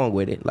come along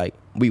with it. Like,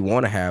 we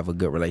want to have a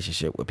good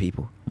relationship with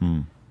people.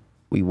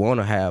 We want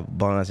to have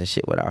bonds and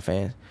shit with our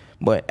fans.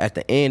 But at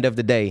the end of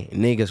the day,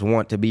 niggas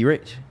want to be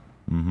rich.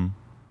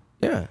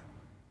 Yeah.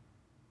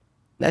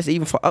 That's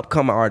even for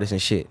upcoming artists and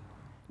shit.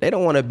 They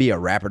don't want to be a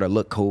rapper to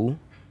look cool.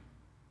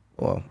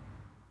 Well,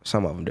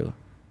 some of them do.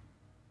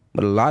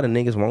 But a lot of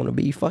niggas want to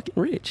be fucking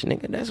rich,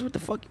 nigga. That's what the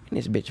fuck you in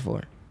this bitch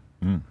for.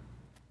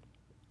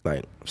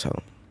 Like, so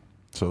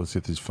let's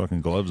get these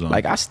fucking gloves on.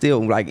 like, I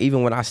still, like,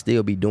 even when I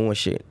still be doing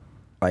shit,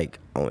 like,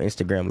 on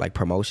Instagram, like,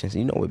 promotions,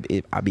 you know,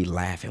 I be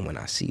laughing when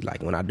I see,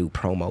 like, when I do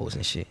promos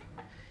and shit.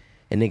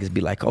 And niggas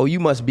be like, oh, you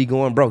must be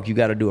going broke. You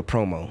got to do a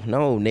promo.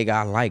 No, nigga,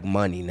 I like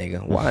money,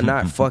 nigga. Why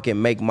not fucking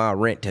make my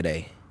rent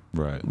today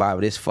right. by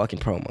this fucking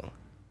promo?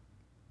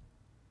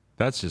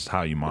 That's just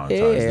how you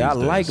monetize. Yeah, I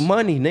these like days.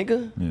 money,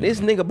 nigga. This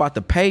nigga about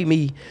to pay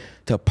me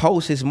to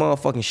post his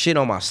motherfucking shit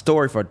on my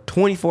story for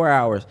 24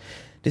 hours.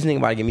 This nigga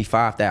about to give me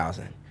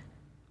 $5,000.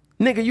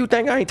 Nigga, you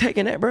think I ain't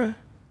taking that, bro?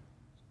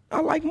 I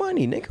like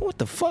money, nigga. What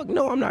the fuck?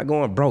 No, I'm not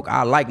going broke.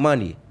 I like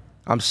money.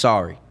 I'm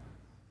sorry.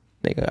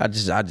 Nigga, I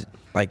just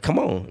like, come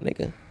on,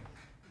 nigga.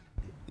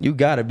 You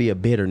gotta be a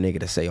bitter nigga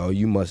to say, oh,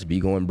 you must be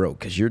going broke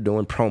because you're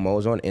doing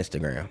promos on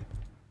Instagram.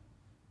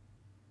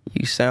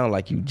 You sound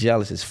like you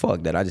jealous as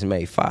fuck that I just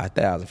made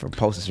 $5,000 for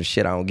posting some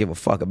shit I don't give a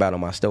fuck about on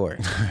my story.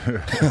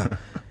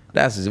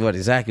 That's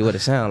exactly what it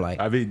sounds like.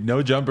 I mean,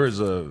 No Jumper is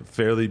a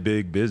fairly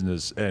big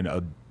business, and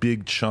a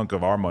big chunk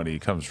of our money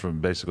comes from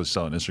basically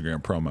selling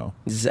Instagram promo.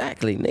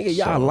 Exactly, nigga.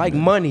 Y'all So, like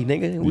man. money,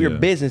 nigga. We're Yeah.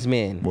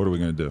 businessmen. What are we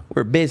gonna do?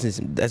 We're business.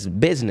 That's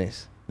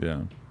business.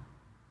 Yeah.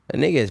 A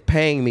nigga is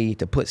paying me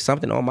to put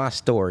something on my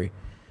story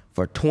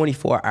for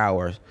 24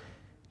 hours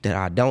that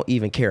I don't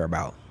even care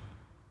about.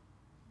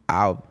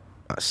 I'll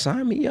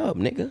sign me up,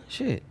 nigga.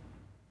 Shit.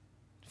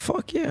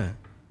 Fuck yeah.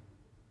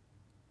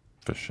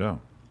 For sure.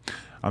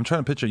 I'm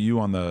trying to picture you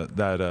on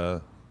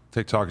that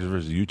TikTokers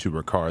versus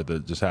YouTuber card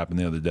that just happened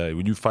the other day.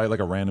 Would you fight like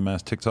a random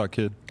ass TikTok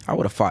kid? I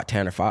would have fought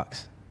Tanner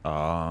Fox.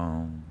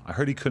 I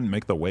heard he couldn't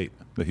make the weight.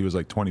 That he was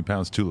like 20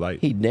 pounds too light.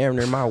 He damn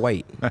near my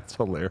weight. That's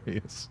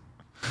hilarious.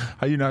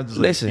 How you not just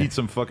like, Listen, eat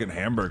some fucking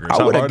hamburgers? I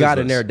How would have hard got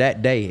is in there this?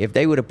 that day. If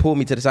they would have pulled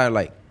me to the side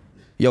like,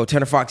 Yo,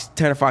 Tanner Fox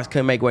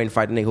couldn't make weight to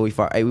fight the nigga who he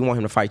fought. Hey, we want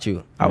him to fight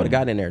you. I would have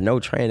got in there.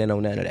 No training, no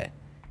none of that.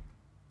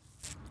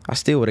 I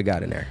still would have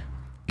got in there.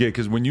 Yeah,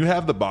 because when you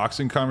have the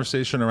boxing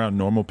conversation around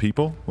normal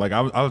people, like I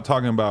was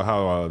talking about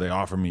how they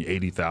offered me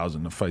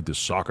 $80,000 to fight this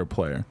soccer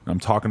player. I'm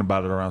talking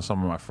about it around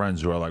some of my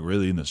friends who are like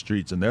really in the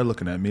streets, and they're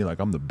looking at me like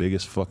I'm the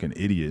biggest fucking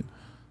idiot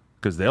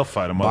because they'll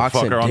fight a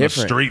motherfucker on the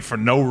street for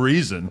no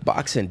reason.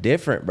 Boxing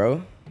different,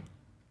 bro.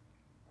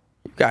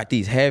 You got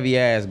these heavy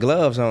ass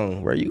gloves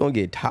on, bro. You gonna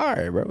get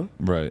tired, bro.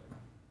 Right.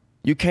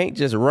 You can't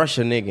just rush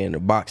a nigga in the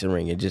boxing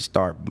ring and just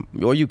start.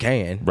 Or you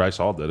can. Bryce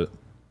Hall did it.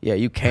 Yeah,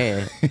 you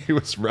can. He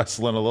was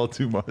wrestling a little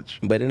too much.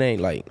 But it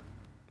ain't like,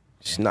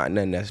 it's not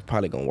nothing that's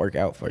probably gonna work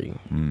out for you.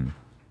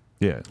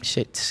 Yeah.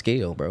 Shit,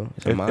 skill, bro.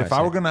 It's a If mindset.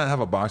 I were gonna have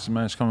a boxing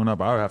match coming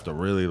up, I would have to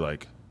really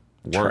like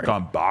work Train.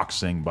 on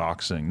boxing.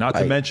 Not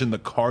to Like- mention the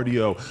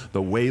cardio,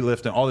 the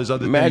weightlifting, all these other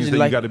things Imagine, that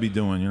like- you got to be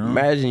doing. You know.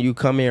 Imagine you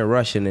come in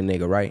rushing the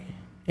nigga, right?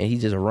 And he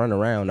just run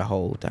around the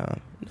whole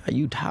time. Now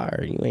you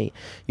tired.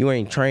 You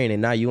ain't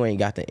training. Now you ain't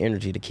got the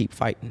energy to keep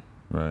fighting.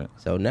 Right.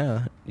 So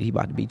now he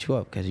about to beat you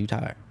up because you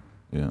tired.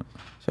 Yeah.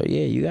 So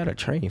yeah, you gotta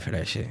train for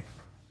that shit.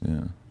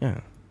 Yeah. Yeah,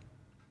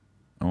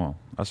 Oh, well,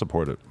 I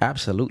support it.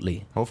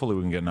 absolutely. Hopefully,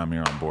 we can get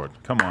Namir on board.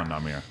 Come on,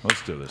 Namir.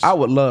 Let's do this. I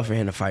would love for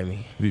him to fight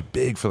me. It'd be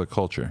big for the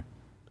culture.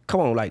 Come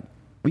on, like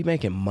we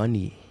making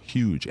money.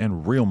 Huge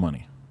and real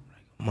money.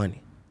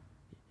 Money.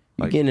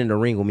 You Like- getting in the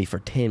ring with me for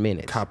 10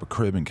 minutes. Cop a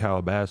crib in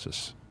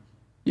Calabasas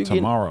You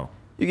tomorrow.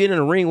 You get in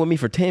the ring with me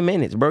for 10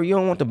 minutes, bro. You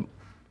don't want to.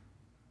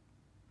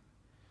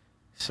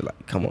 So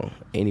like, come on.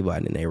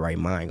 Anybody in their right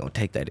mind gonna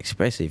take that,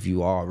 especially if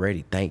you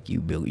already think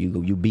you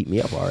beat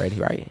me up already,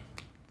 right?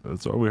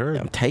 That's what we heard.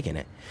 I'm taking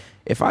it.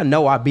 If I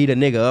know I beat a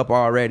nigga up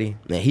already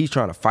and he's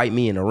trying to fight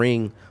me in the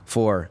ring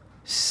for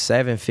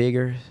 7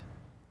 figures,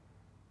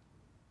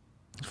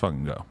 Let's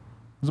fucking go.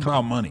 It's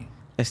about money.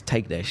 let's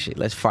take that shit.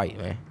 Let's fight,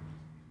 man.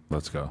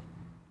 Let's go.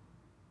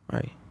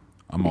 Right.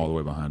 I'm all the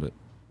way behind it.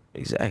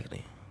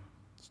 Exactly.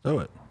 Let's do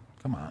it.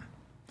 Come on.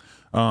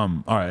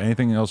 All right.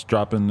 Anything else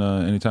dropping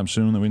anytime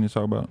soon that we need to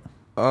talk about?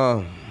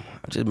 I've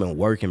just been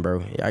working,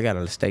 bro. Yeah, I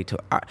gotta stay to.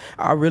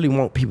 I really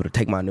want people to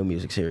take my new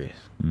music serious.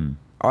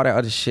 All that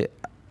other shit,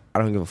 I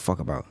don't give a fuck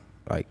about.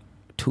 Like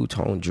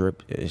two-tone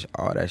drip, is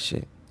all that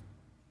shit.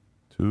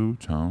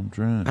 Two-tone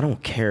drink. I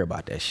don't care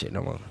about that shit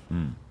no more.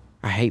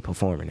 I hate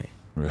performing it.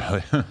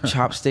 Really?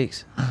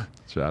 Chopsticks,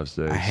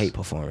 Chopsticks. I hate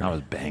performing I it.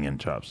 was banging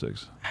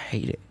chopsticks. I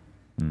hate it.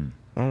 I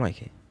don't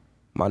like it.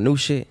 My new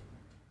shit,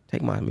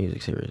 take my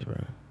music serious, bro.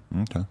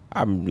 Okay.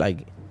 I'm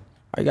like,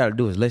 all you gotta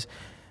do is listen.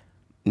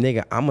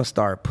 Nigga, I'm gonna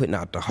start putting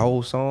out the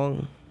whole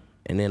song,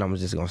 and then I'm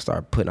just gonna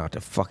start putting out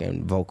the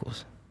fucking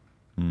vocals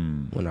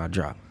when I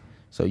drop.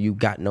 So you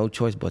got no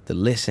choice but to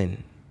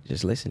listen.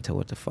 Just listen to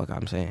what the fuck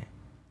I'm saying.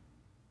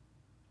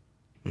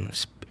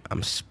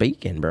 I'm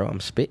speaking, bro. I'm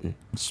spitting.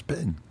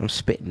 Spitting. I'm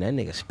spitting. That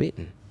nigga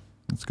spitting.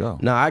 Let's go.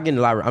 Nah, I'm getting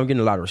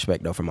a lot of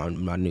respect though for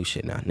my new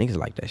shit now. Niggas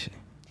like that shit.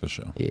 For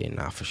sure. Yeah,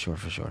 nah, for sure.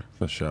 For sure.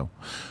 Yeah,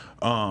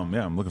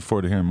 I'm looking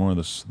forward to hearing more of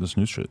this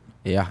new shit.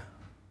 Yeah,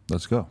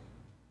 Let's go.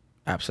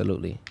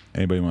 absolutely.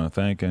 Anybody want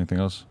to thank? Anything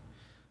else?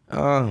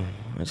 I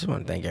just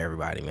want to thank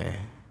everybody, man.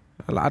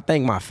 I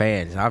thank my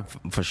fans. I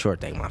for sure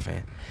thank my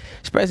fans,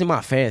 especially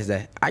my fans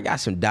that I got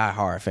some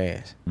diehard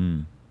fans.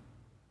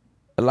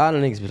 A lot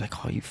of niggas be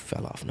like, "Oh, you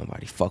fell off.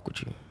 Nobody fuck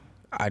with you."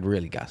 I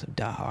really got some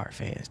diehard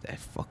fans that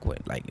fuck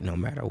with, like, no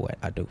matter what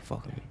I do,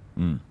 fuck with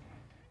me.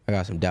 I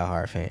got some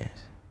diehard fans.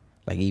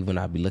 Like, even when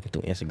I be looking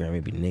through Instagram,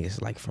 it be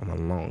niggas like from a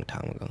long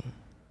time ago.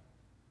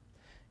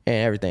 And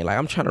everything. Like,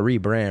 I'm trying to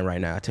rebrand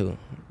right now too.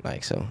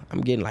 Like, so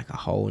I'm getting like a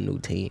whole new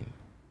team.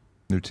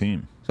 New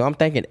team. So I'm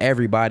thanking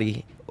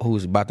everybody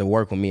who's about to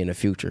work with me in the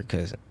future,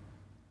 because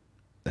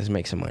let's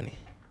make some money.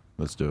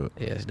 Let's do it.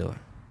 Yeah, let's do it.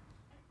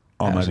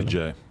 Almighty Absolutely.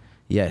 J.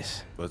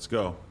 Yes, Let's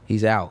go.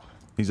 he's out.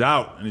 He's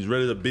out and he's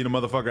ready to beat a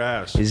motherfucker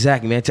ass.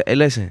 Exactly, man. Hey,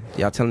 listen,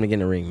 y'all tell him to get in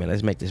the ring, man.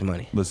 Let's make this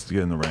money. Let's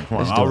get in the ring. Come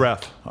on. Let's do I'll it.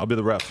 ref. I'll be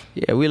the ref.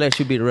 Yeah, we let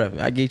you be the ref.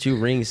 I get you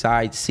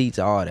ringside seats,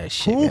 all that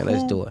shit, man.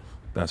 Let's do it.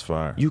 That's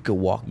fire. You could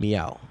walk me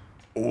out.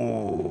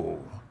 Ooh.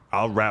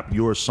 I'll rap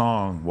your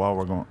song while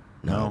we're going.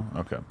 No?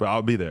 Okay. But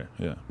I'll be there.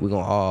 Yeah. We're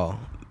gonna all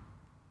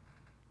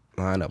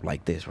line up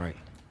like this, right?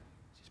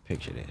 Just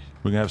picture this.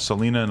 We can have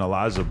Selena and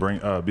Eliza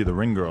be the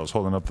ring girls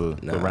holding up the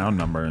round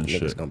number and Niggas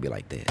shit. gonna be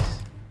like this.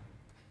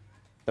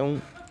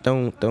 Don't.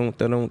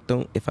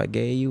 If I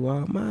gave you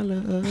all my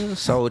love.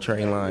 Soul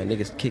Train line.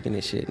 Niggas kicking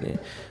this shit, man.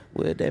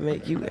 Would that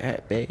make you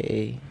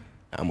happy?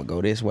 I'm gonna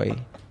go this way,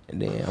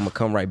 and then I'm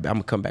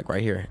gonna come back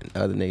right here. And the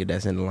other nigga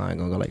that's in the line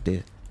gonna go like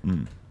this.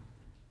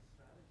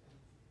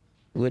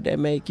 Would that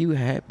make you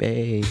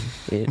happy?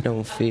 It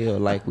don't feel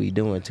like we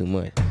doing too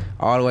much.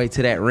 All the way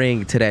to that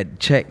ring, to that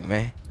check,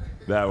 man.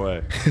 That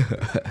way.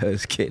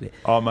 Let's get it.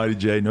 Almighty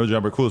J, No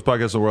Jumper, coolest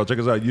podcast in the world. Check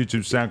us out,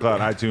 YouTube, SoundCloud,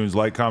 iTunes.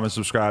 Like, comment,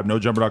 subscribe.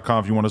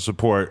 NoJumper.com if you want to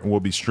support. And we'll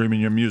be streaming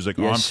your music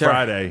Yes, on sir.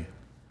 Friday.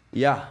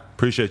 Yeah.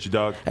 Appreciate you,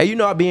 dog. Hey, you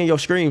know I be in your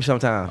stream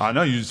sometimes. I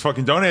know you just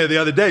fucking donated the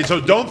other day, so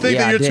don't think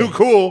Yeah, that I you're did. too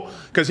cool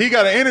because he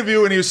got an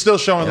interview and he was still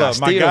showing And I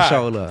love. My still guy.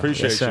 show love.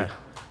 Appreciate Yes, you. sir.